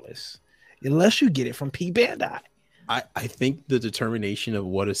regardless, unless you get it from P Bandai. I think the determination of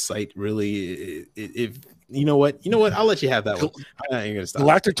what a site really, if you know what, I'll let you have that one. I ain't gonna stop.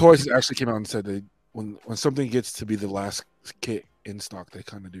 Galactic Toys actually came out and said they when something gets to be the last kit in stock, they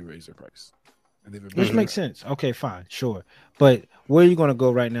kind of do raise their price, and which makes sense. Okay, fine, sure. But where are you going to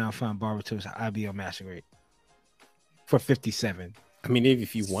go right now and find Barberto's IBO Master Grade for $57? I mean,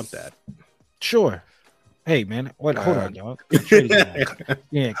 if you want that, sure. Hey man, hold on, y'all.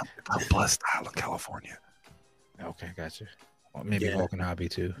 Yeah, plus style of California. Okay, gotcha. Or maybe Vulcan Hobby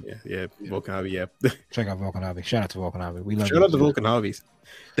too. Yeah, Vulcan Hobby. Yeah, check out Vulcan Hobby. Shout out to Vulcan Hobby. We love. Shout out to Vulcan Hobbies.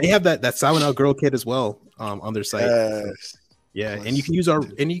 They have that Silent Out Girl kit as well on their site. Yeah, and you can use our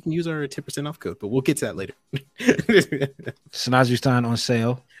 10% off code, but we'll get to that later. Sanazu Stein on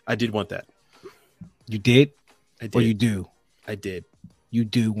sale. I did want that. You did? I did. Or you do? I did. You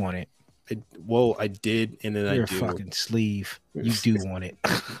do want it. I did, and then You're I do. You're a fucking sleeve. You do want it.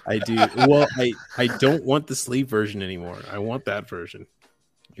 I do. Well, I don't want the sleeve version anymore. I want that version.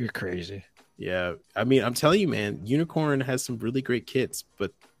 You're crazy. Yeah, I mean, I'm telling you, man, Unicorn has some really great kits,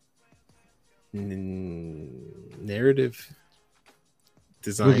 but narrative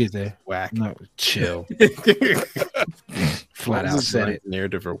design we'll get there. Whack. No, chill. Flat out said it.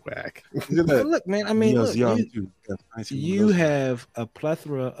 Narrative or whack. Look, man. I mean, look, you have a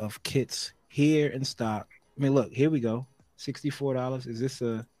plethora of kits here in stock. I mean, look, here we go.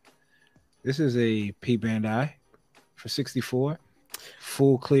 $64. This is a P Bandai for $64.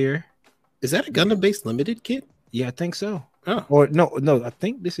 Full clear. Is that a Gundam based limited kit? Yeah, I think so. Oh, or no. I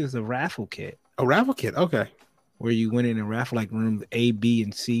think this is a raffle kit. A raffle kit. Okay. Where you went in and raffle like room A, B,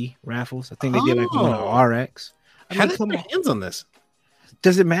 and C raffles. I think they did like one of RX. How did you get your hands on this?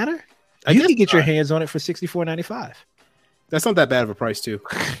 Does it matter? You can get your hands on it for $64.95. That's not that bad of a price, too.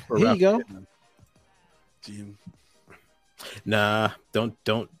 Here you go. Nah, don't.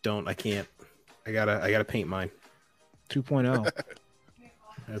 I can't. I gotta paint mine. 2.0.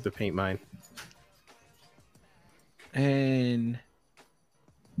 I have to paint mine. And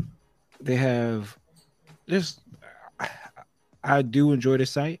they have this. I do enjoy the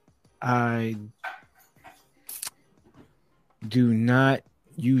site. I do not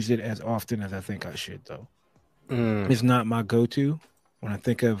use it as often as I think I should, though. It's not my go-to when I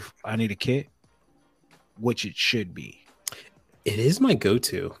think of I need a kit, which it should be. It is my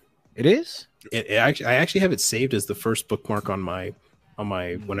go-to. It is? I actually have it saved as the first bookmark on my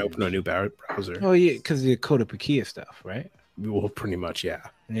when I open a new browser. Oh yeah, because the Kotobukiya stuff, right? Well, pretty much, yeah.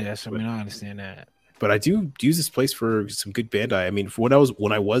 Yeah, I mean, I understand that. But I do use this place for some good Bandai. I mean, for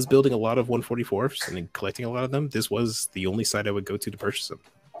when I was building a lot of 144s and collecting a lot of them, this was the only site I would go to purchase them.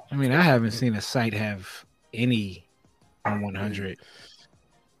 I mean, I haven't seen a site have any on 100.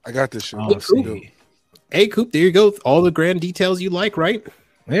 I got this shit. Hey, Coop, there you go. All the grand details you like, right?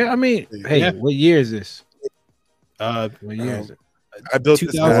 Yeah, I mean, hey, what year is this? What year is it? I built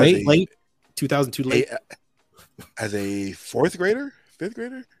 2008 late, 2002 late. As a fifth grader.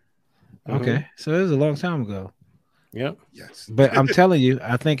 Okay, so it was a long time ago. Yep. Yes. But I'm telling you,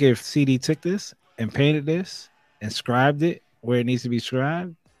 I think if CD took this and painted this and scribed it where it needs to be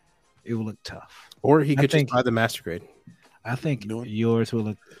scribed, it will look tough. Or he could just buy the master grade. I think yours will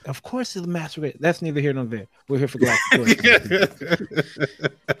look. Of course, the master grade. That's neither here nor there. We're here for Galactic.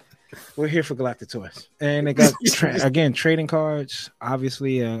 We're here for Galactic Toys, and they got again trading cards.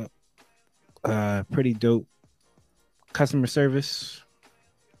 Obviously, pretty dope customer service.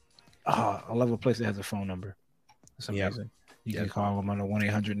 Oh, I love a place that has a phone number. That's amazing. You can call them on a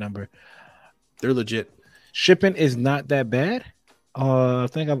 1-800 number. They're legit. Shipping is not that bad. I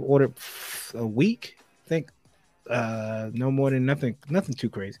think I've ordered a week. I think no more than nothing too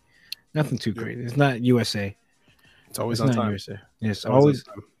crazy. Nothing too crazy. It's not USA. It's always on time. USA. Yes, always.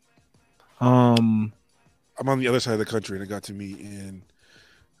 I'm on the other side of the country, and it got to me in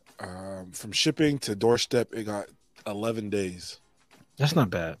from shipping to doorstep. It got 11 days. That's not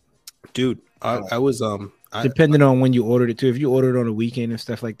bad, dude. I was depending on when you ordered it too. If you ordered on a weekend and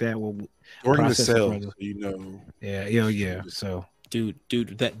stuff like that, well, during the sale, yeah. So, dude,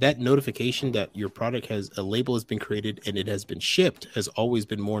 that notification that your product has a label has been created and it has been shipped has always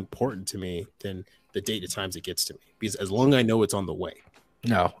been more important to me than the date of times it gets to me, because as long as I know it's on the way.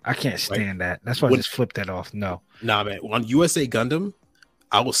 No, I can't stand that. That's why I just flip that off. No, nah, man. On USA Gundam,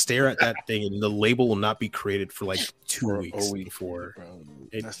 I will stare at that thing and the label will not be created for like 2 weeks before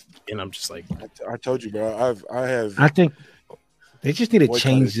it, and I'm just like, I told you, bro. I think they just need to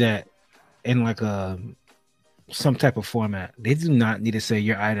change that in like some type of format. They do not need to say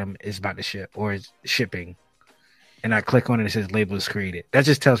your item is about to ship or is shipping, and I click on it and it says label is created. That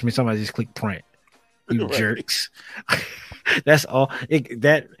just tells me somebody just click print. You jerks. That's all.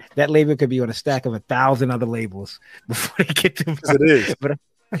 That label could be on a stack of 1,000 other labels before they get to. It is, but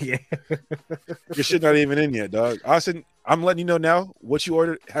yeah, your shit not even in yet, dog. Austin, I'm letting you know now. What you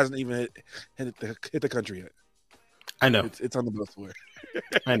ordered hasn't even hit the country yet. I know it's on the bus for.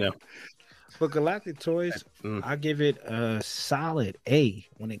 I know. But Galactic Toys, I give it a solid A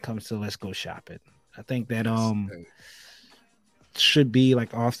when it comes to Let's Go Shopping. I think that should be,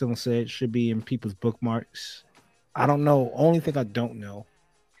 like Austin said, should be in people's bookmarks. I don't know. Only thing I don't know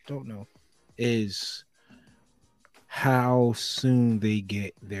is how soon they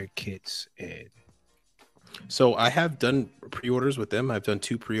get their kits in. So I have done pre-orders with them. I've done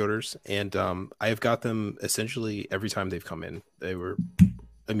 2 pre-orders, and I have got them essentially every time they've come in. They were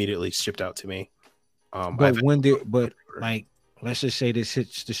immediately shipped out to me. But like, let's just say this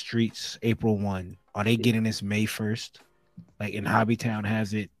hits the streets April 1. Are they getting this May 1st? Like in Hobbytown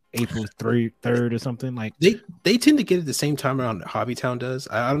has it April 3rd or something? Like they tend to get it the same time around Hobbytown does.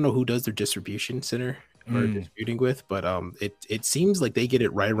 I don't know who does their distribution center or distributing with, but it seems like they get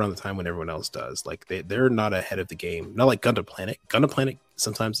it right around the time when everyone else does. Like they're not ahead of the game. Not like Gundam Planet. Gundam Planet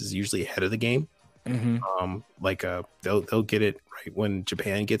sometimes is usually ahead of the game. They'll get it right when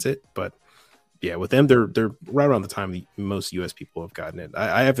Japan gets it, but yeah, with them they're right around the time most US people have gotten it.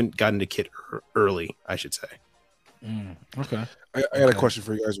 I haven't gotten the kit early, I should say. Okay. I got a question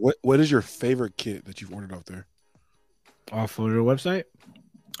for you guys. What is your favorite kit that you've ordered off there? Off of their website?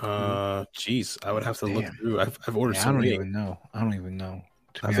 Geez, I would have to look through. I've ordered so many. I don't even know.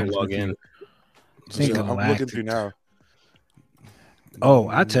 I have to log in. I'm looking through now. Oh,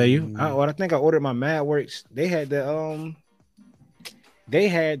 I tell you. I think I ordered my MadWorks. They had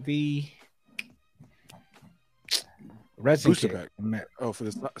the resin booster kit. pack. Oh, for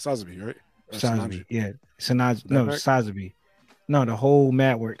the Sazabi, right? Sazabi, yeah. Sazabi. No, the whole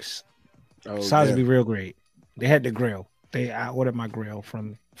MadWorks. Oh, Sazabi real great. They had the grill. I ordered my grill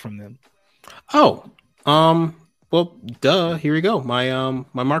from them. Oh, well, duh. Here we go. My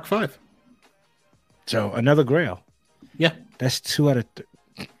Mark V. So another grill. Yeah, that's 2 out of.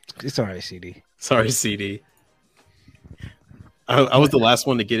 It's all right, CD. Sorry, CD. I was the last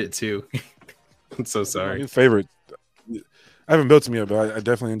one to get it too. I'm so sorry. Your favorite. I haven't built them yet, but I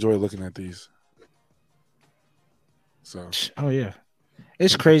definitely enjoy looking at these. So. Oh yeah,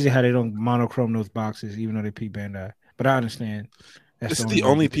 it's crazy how they don't monochrome those boxes, even though they P Bandai. But I understand. This is the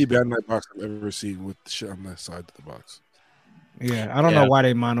only P Bandai box I've ever seen with shit on the side of the box. Yeah, I don't know why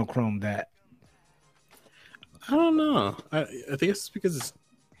they monochrome that. I don't know. I think it's because it's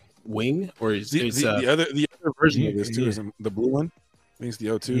wing or the other version of this too is the blue one. I think it's the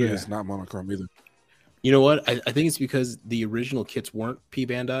O2. Yeah. It's not monochrome either. You know what? I think it's because the original kits weren't P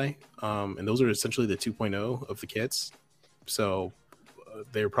Bandai, and those are essentially the 2.0 of the kits. So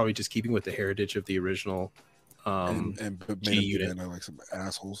they're probably just keeping with the heritage of the original. And G unit, like some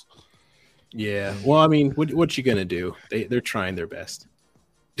assholes. Yeah. Well, I mean, what you gonna do? They're trying their best.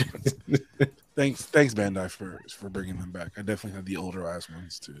 Thanks, Bandai for bringing them back. I definitely have the older ass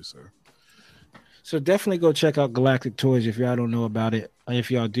ones too. So definitely go check out Galactic Toys if y'all don't know about it. If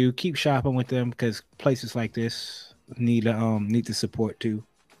y'all do, keep shopping with them because places like this need the support too.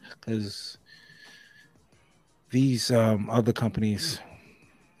 Because these other companies,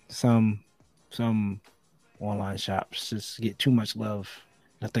 some online shops just get too much love.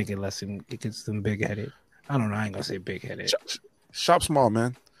 I think it gets them big headed. I don't know. I ain't gonna say big headed. Shop small,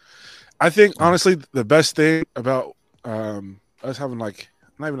 man. I think honestly the best thing about us having like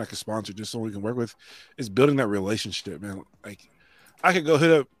not even like a sponsor, just someone we can work with, is building that relationship, man. Like I could go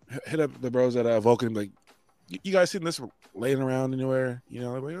hit up the bros at Vulcan and be like, you guys seen this laying around anywhere? You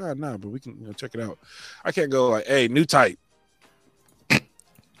know, like, oh, no, but we can check it out. I can't go like, hey, new type.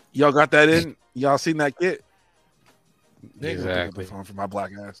 Y'all got that in? Y'all seen that kit? They ain't gonna pick up the phone for my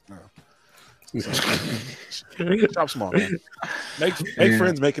black ass. No. Shop small, man. Make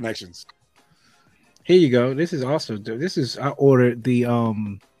friends, make connections. Here you go. I ordered the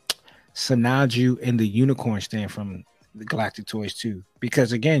Sinaju and the unicorn stand from the Galactic Toys too.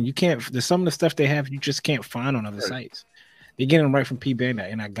 Because again, you can't. There's some of the stuff they have you just can't find on other sites. They get them right from P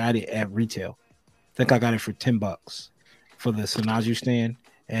Bandai, and I got it at retail. I think I got it for $10 for the Sinaju stand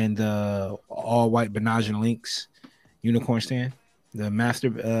and the all white Benaj and Links unicorn stand. The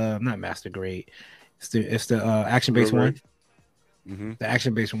not master grade. It's the action based one. Mm-hmm. The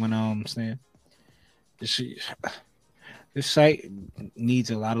action based one. Stand. This site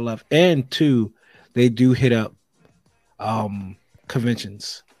needs a lot of love, and two, they do hit up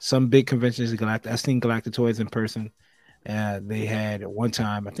conventions. Some big conventions. I've seen Galactic Toys in person. They had one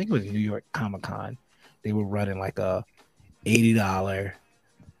time, I think it was New York Comic Con. They were running like a $80.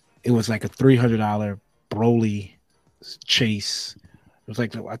 It was like a $300 Broly chase. It was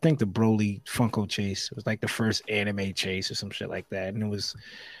like I think the Broly Funko chase. It was like the first anime chase or some shit like that, and it was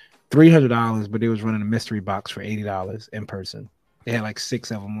 $300, but they was running a mystery box for $80 in person. They had like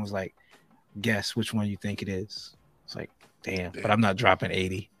 6 of them. It was like, guess which one you think it is. It's like, damn. But I'm not dropping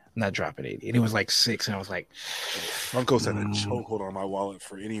 80. I'm not dropping 80. And it was like 6, and I was like, Funko's had a chokehold on my wallet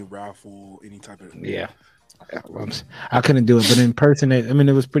for any raffle, any type of I couldn't do it, but in person,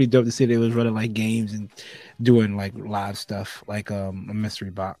 it was pretty dope to see that it was running like games and doing like live stuff, like a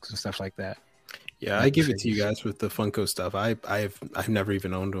mystery box and stuff like that. Yeah, I give it to you guys with the Funko stuff. I've never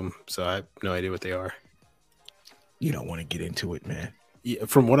even owned them, so I have no idea what they are. You don't want to get into it, man. Yeah,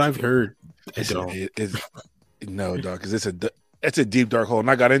 from what I've heard, I don't. No, dog, because it's a deep dark hole. And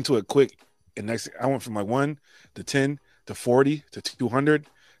I got into it quick, and I went from like 1 to 10 to 40 to 200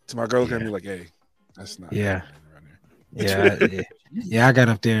 to my girl looking at me like, "Hey, that's not yeah." Yeah, I got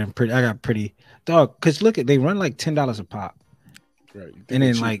up there and I got pretty dog. Because look, they run like $10 a pop, right? And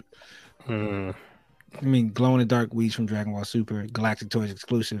then like. Glow in the dark weeds from Dragon Ball Super, Galactic Toys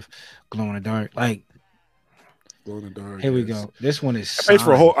exclusive, glow in the dark. Like, glow in the dark. Here we go. This one is.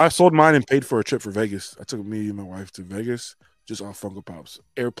 I sold mine and paid for a trip for Vegas. I took me and my wife to Vegas just off Funko Pops,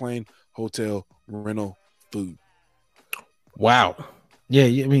 airplane, hotel, rental, food. Wow.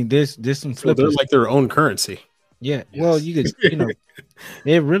 Yeah, there's some. So they're like their own currency. Yeah. Yes. Well, you could,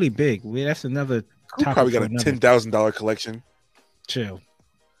 they're really big. That's another. Probably got a $10,000 collection. Chill.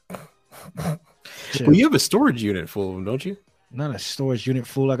 Well, you have a storage unit full of them, don't you? Not a storage unit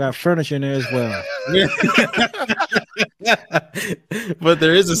full. I got furniture in there as well. But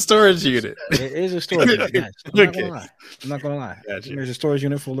there is a storage unit. There is a storage unit. Yes. I'm not gonna lie. Gotcha. There's a storage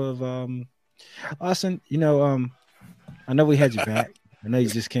unit full of Austin. I know we had you back. I know you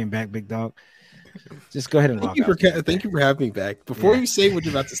just came back, big dog. Just go ahead and thank you for having me back. Before you say what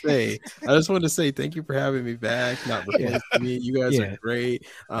you're about to say, I just wanted to say thank you for having me back. Not replacing me. You guys are great.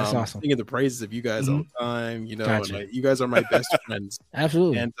 That's awesome. Singing the praises of you guys all the time. And you guys are my best friends.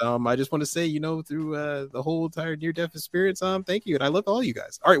 Absolutely. And I just want to say, through the whole entire near-death experience, thank you, and I love all you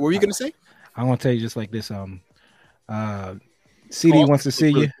guys. All right, what were you gonna say? I want to tell you just like this. CD wants to see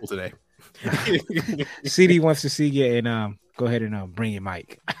really you cool today. CD wants to see you, and go ahead and bring your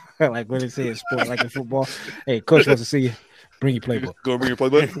mic. Like when they say in sport, like in football. Hey, coach wants to see you. Bring your playbook. Go bring your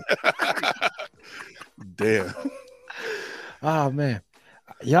playbook. Damn. Oh man,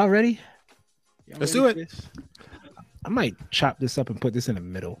 y'all ready? Let's do it. I might chop this up and put this in the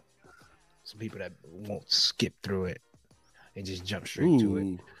middle. Some people that won't skip through it and just jump straight to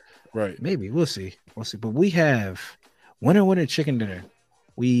it. Right. Maybe we'll see. But we have winner chicken dinner.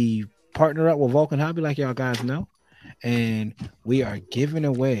 We partner up with Vulcan Hobby, like y'all guys know. And we are giving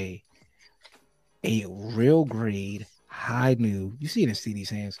away a real grade high new. You see it in CD's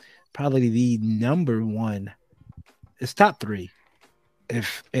hands. Probably the number one. It's top 3.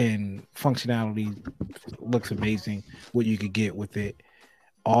 If in functionality looks amazing, what you could get with it,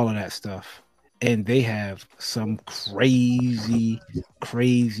 all of that stuff. And they have some crazy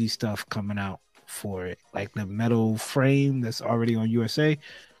stuff coming out for it, like the metal frame that's already on USA.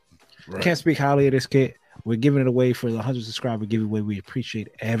 Right. Can't speak highly of this kit. We're giving it away for the 100 subscriber giveaway. We appreciate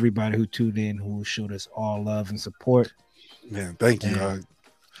everybody who tuned in, who showed us all love and support. Man, thank you.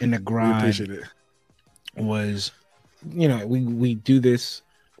 And the grind, we appreciate it. Was, we do this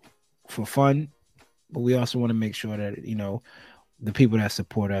for fun, but we also want to make sure that the people that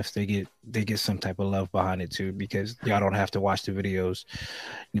support us, they get some type of love behind it too, because y'all don't have to watch the videos,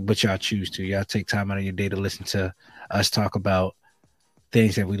 but y'all choose to. Y'all take time out of your day to listen to us talk about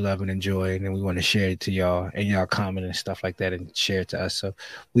things that we love and enjoy, and then we want to share it to y'all, and y'all comment and stuff like that and share it to us. So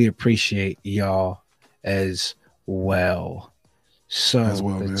we appreciate y'all as well. So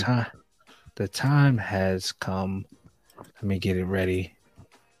the time has come. Let me get it ready.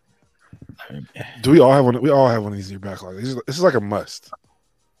 Do we all have one? We all have one of these in your backlog. This is like a must.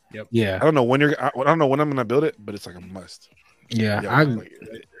 Yep. Yeah. I don't know when I'm gonna build it, but it's like a must. Yeah.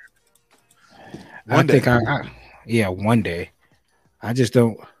 One day. I just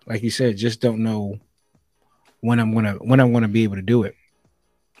don't, like you said, just don't know when I'm gonna be able to do it.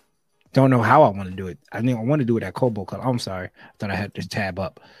 Don't know how I want to do it. I want to do it at Kobo Color. I'm sorry, I thought I had this tab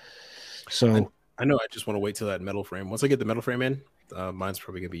up. So I know I just want to wait till that metal frame. Once I get the metal frame in, mine's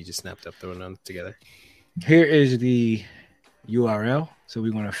probably gonna be just snapped up, thrown on together. Here is the URL. So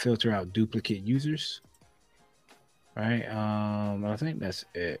we're gonna filter out duplicate users. All right. I think that's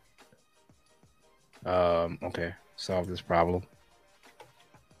it. Okay. Solve this problem.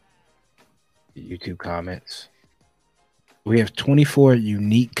 YouTube comments. We have 24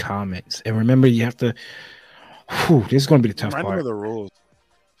 unique comments, and remember, you have to. This is going to be the tough part. Remember the rules.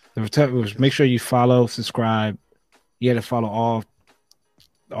 Make sure you follow, subscribe. You had to follow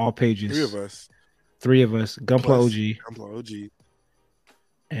all pages. Three of us. Gunpla OG.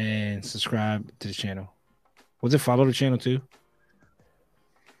 And subscribe to the channel. Was it follow the channel too?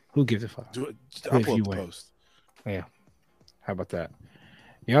 Who gives a fuck? Upload the post. Yeah. How about that?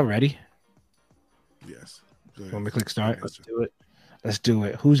 Y'all ready? Yes. Want me to click start? Let's do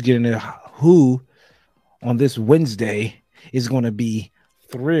it. Who's getting it? Who on this Wednesday is going to be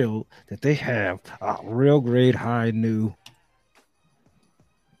thrilled that they have a real grade high new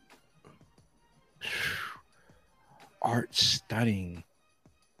Art Stunning?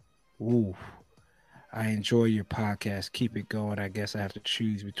 Ooh. I enjoy your podcast. Keep it going. I guess I have to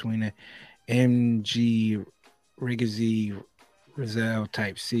choose between the MG Rigazzi Rizal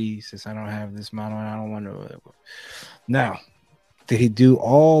Type C, since I don't have this model and I don't want to. Now, did he do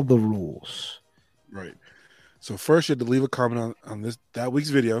all the rules? Right. So first, you had to leave a comment on that week's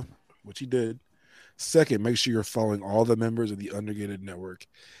video, which he did. Second, make sure you're following all the members of the Undergated Network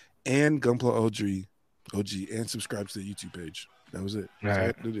and Gunpla OG, and subscribe to the YouTube page. That was it. That's all I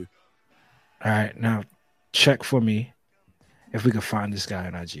had to do. All right, now check for me if we can find this guy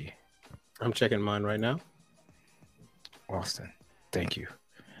on IG. I'm checking mine right now. Austin, thank you.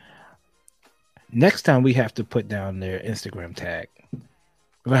 Next time we have to put down their Instagram tag.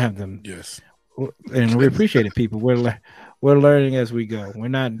 We're gonna have them. Yes, and we appreciate it, people. We're learning as we go.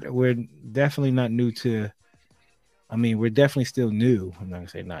 We're definitely not new to. I mean, we're definitely still new. I'm not gonna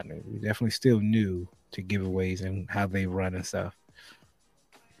say not new. We're definitely still new to giveaways and how they run and stuff.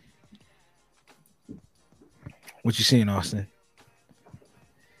 What you seeing, Austin?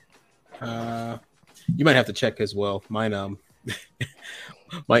 You might have to check as well. Mine,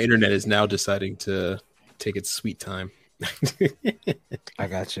 my internet is now deciding to take its sweet time. I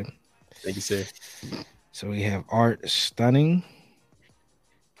got you. Thank you, sir. So we have Art Stunning.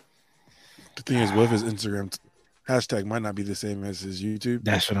 The thing is, with his Instagram hashtag might not be the same as his YouTube.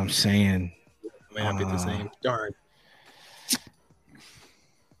 That's what I'm saying. Might not be the same. Darn.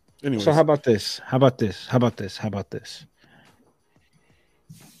 Anyways. So how about this?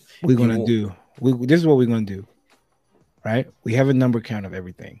 We're gonna do. This is what we're gonna do, right? We have a number count of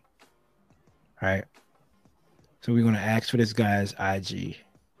everything, right? So we're gonna ask for this guy's IG.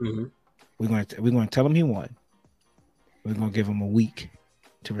 Mm-hmm. We're gonna tell him he won. We're gonna give him a week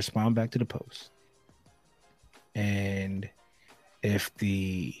to respond back to the post, and if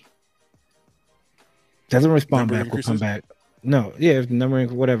the doesn't respond back, we'll come back. No, yeah, if the number,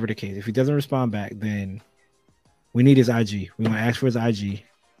 whatever the case, if he doesn't respond back, then we need his IG. We're gonna ask for his IG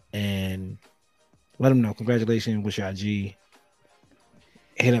and let him know. Congratulations with your IG.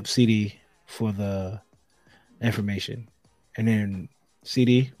 Hit up CD for the information, and then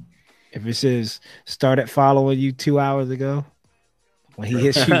CD, if it says started following you 2 hours ago, when he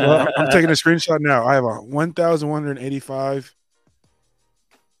hits you up, I'm taking a screenshot now. I have a 1,185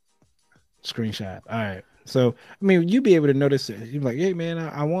 screenshot. All right. So, I mean, you'd be able to notice it. You're like, hey, man,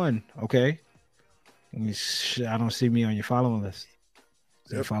 I won. Okay. I don't see me on your following list.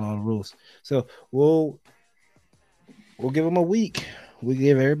 So you follow all the rules. So we'll give them a week. We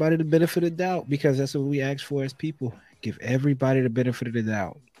give everybody the benefit of the doubt because that's what we ask for as people. Give everybody the benefit of the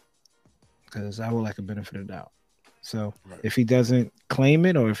doubt because I would like a benefit of the doubt. So if he doesn't claim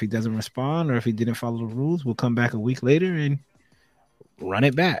it or if he doesn't respond or if he didn't follow the rules, we'll come back a week later and run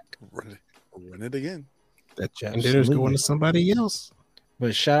it back. Run it again. That Jack dinner's going to somebody else.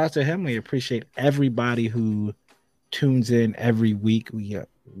 But shout out to him. We appreciate everybody who tunes in every week. We are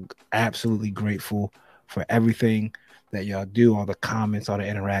absolutely grateful for everything that y'all do, all the comments, all the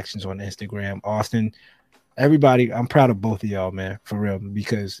interactions on Instagram. Austin, everybody, I'm proud of both of y'all, man, for real,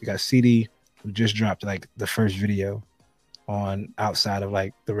 because you got CD who just dropped like the first video on outside of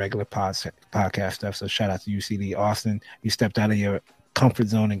like the regular podcast stuff. So shout out to you, CD. Austin, you stepped out of your comfort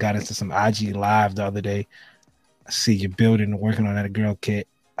zone and got into some IG live the other day. I see you building and working on that girl kit.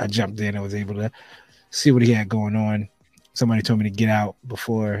 I jumped in and was able to see what he had going on. Somebody told me to get out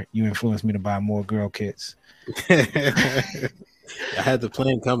before you influenced me to buy more girl kits. I had the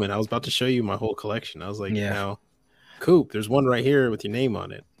plan coming. I was about to show you my whole collection. I was like, now, Coop, there's one right here with your name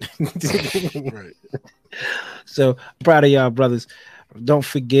on it. Right. So proud of y'all, brothers. Don't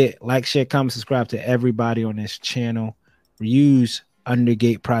forget, like, share, comment, subscribe to everybody on this channel. Use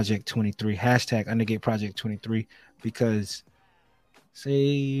Undergate Project 23, hashtag Undergate Project 23, because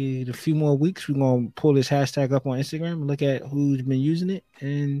say a few more weeks, we're going to pull this hashtag up on Instagram and look at who's been using it.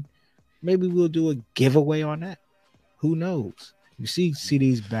 And maybe we'll do a giveaway on that. Who knows? You see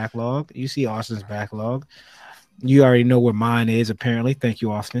CD's backlog. You see Austin's backlog. You already know where mine is, apparently. Thank you,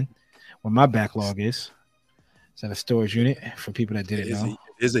 Austin. Where my backlog is. It's at a storage unit for people that didn't know.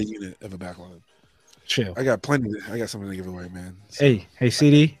 It is a unit of a backlog. Chill. I got plenty. I got something to give away, man. So. Hey,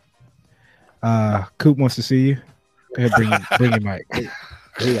 CD. Coop wants to see you. Go ahead, bring your mic.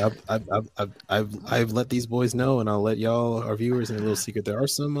 Hey, I've let these boys know, and I'll let y'all, our viewers, in a little secret. There are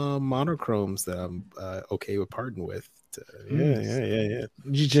some monochromes that I'm okay with parting with. Yeah.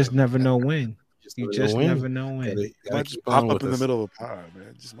 You just never know when. You just never know when. It might just pop up in the middle of a pod, man.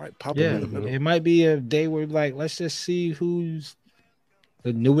 It just might pop up in the middle. It might be a day where, like, let's just see who's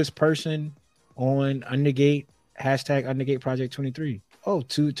the newest person on Undergate, hashtag Undergate Project 23. Oh,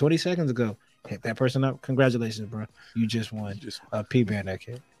 20 seconds ago. Hit that person up. Congratulations, bro. You just won a P-Band that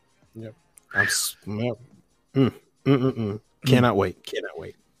kid. Yep. Cannot wait.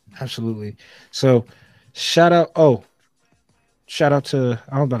 Absolutely. So, shout out to,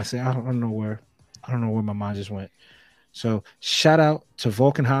 I was about to say, I don't know where my mind just went. So shout out to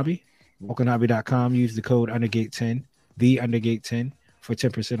Vulcan Hobby, vulcanhobby.com. Use the code Undergate10, the Undergate10 for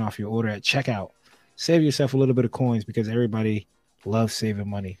 10% off your order at checkout. Save yourself a little bit of coins because everybody loves saving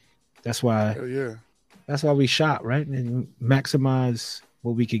money. That's why. Hell yeah. That's why we shop, right? And maximize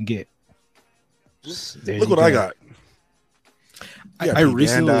what we can get. Look what I got. I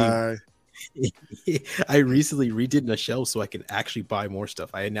recently redid a shelf so I can actually buy more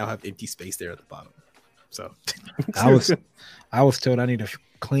stuff. I now have empty space there at the bottom. So I was told I need to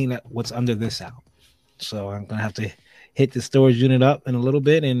clean up what's under this out. So I'm gonna have to hit the storage unit up in a little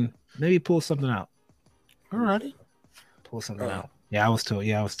bit and maybe pull something out. Alrighty. Pull something out. Yeah, I was told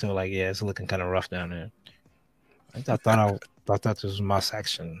like, it's looking kind of rough down there. I thought this was my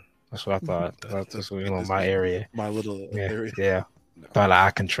section. That's what I thought. I thought this was my area. My little area. Yeah. Thought I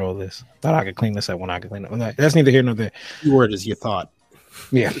control this. Thought I could clean this up when I could clean it. That's neither here nor there. The word is you thought.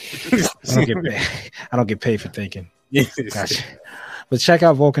 Yeah. I don't get paid for thinking. Gotcha. But check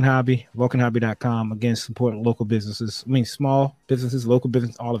out Vulcan Hobby, vulcanhobby.com. Again, support local businesses. I mean, small businesses, local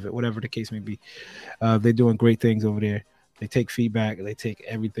business, all of it, whatever the case may be. They're doing great things over there. They take feedback. They take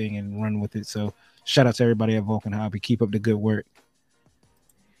everything and run with it. So shout out to everybody at Vulcan Hobby. Keep up the good work.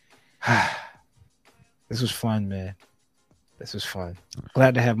 This was fun, man. This was fun.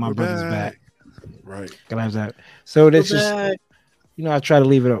 Glad to have my brothers back. Right. Glad to have that. So that's just, I try to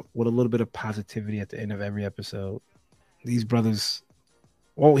leave it up with a little bit of positivity at the end of every episode. These brothers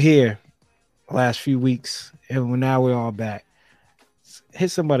won't hear the last few weeks, and now we're all back.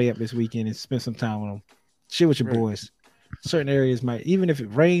 Hit somebody up this weekend and spend some time with them. Shit with your boys. Certain areas might, even if it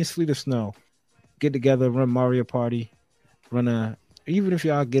rains, sleet, or snow, get together, run Mario Party, even if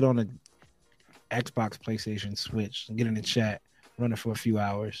y'all get on a Xbox, PlayStation, Switch, and get in the chat, run it for a few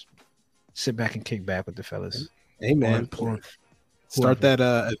hours, sit back and kick back with the fellas. Hey man, start that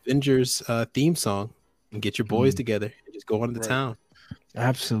Avengers theme song and get your boys together and just go on the town.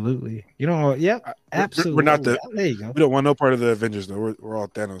 Absolutely. Absolutely. We're not there you go. We don't want no part of the Avengers though. We're all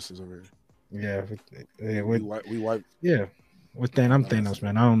Thanos over here. Yeah, we wipe. Yeah, with Thanos, I'm Thanos,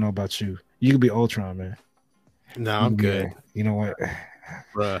 man. I don't know about you. You could be Ultron, man. No, I'm good. You know what,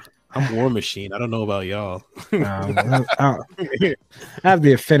 bruh? I'm War Machine. I don't know about y'all. I have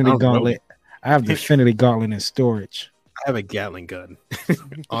the Affinity Gauntlet. I have the Affinity Gauntlet in storage. I have a Gatling gun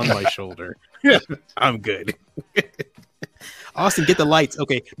on my shoulder. I'm good. Austin, get the lights.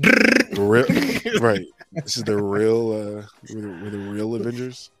 Okay. Right. This is the real we're the real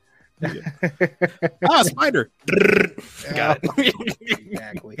Avengers. Yeah. Spider. Got it.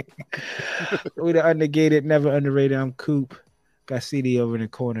 Exactly. We the undergated, never underrated. I'm Coop. Got CD over in the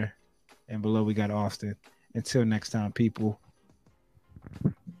corner. And below we got Austin. Until next time, people.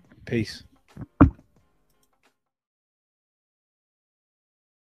 Peace.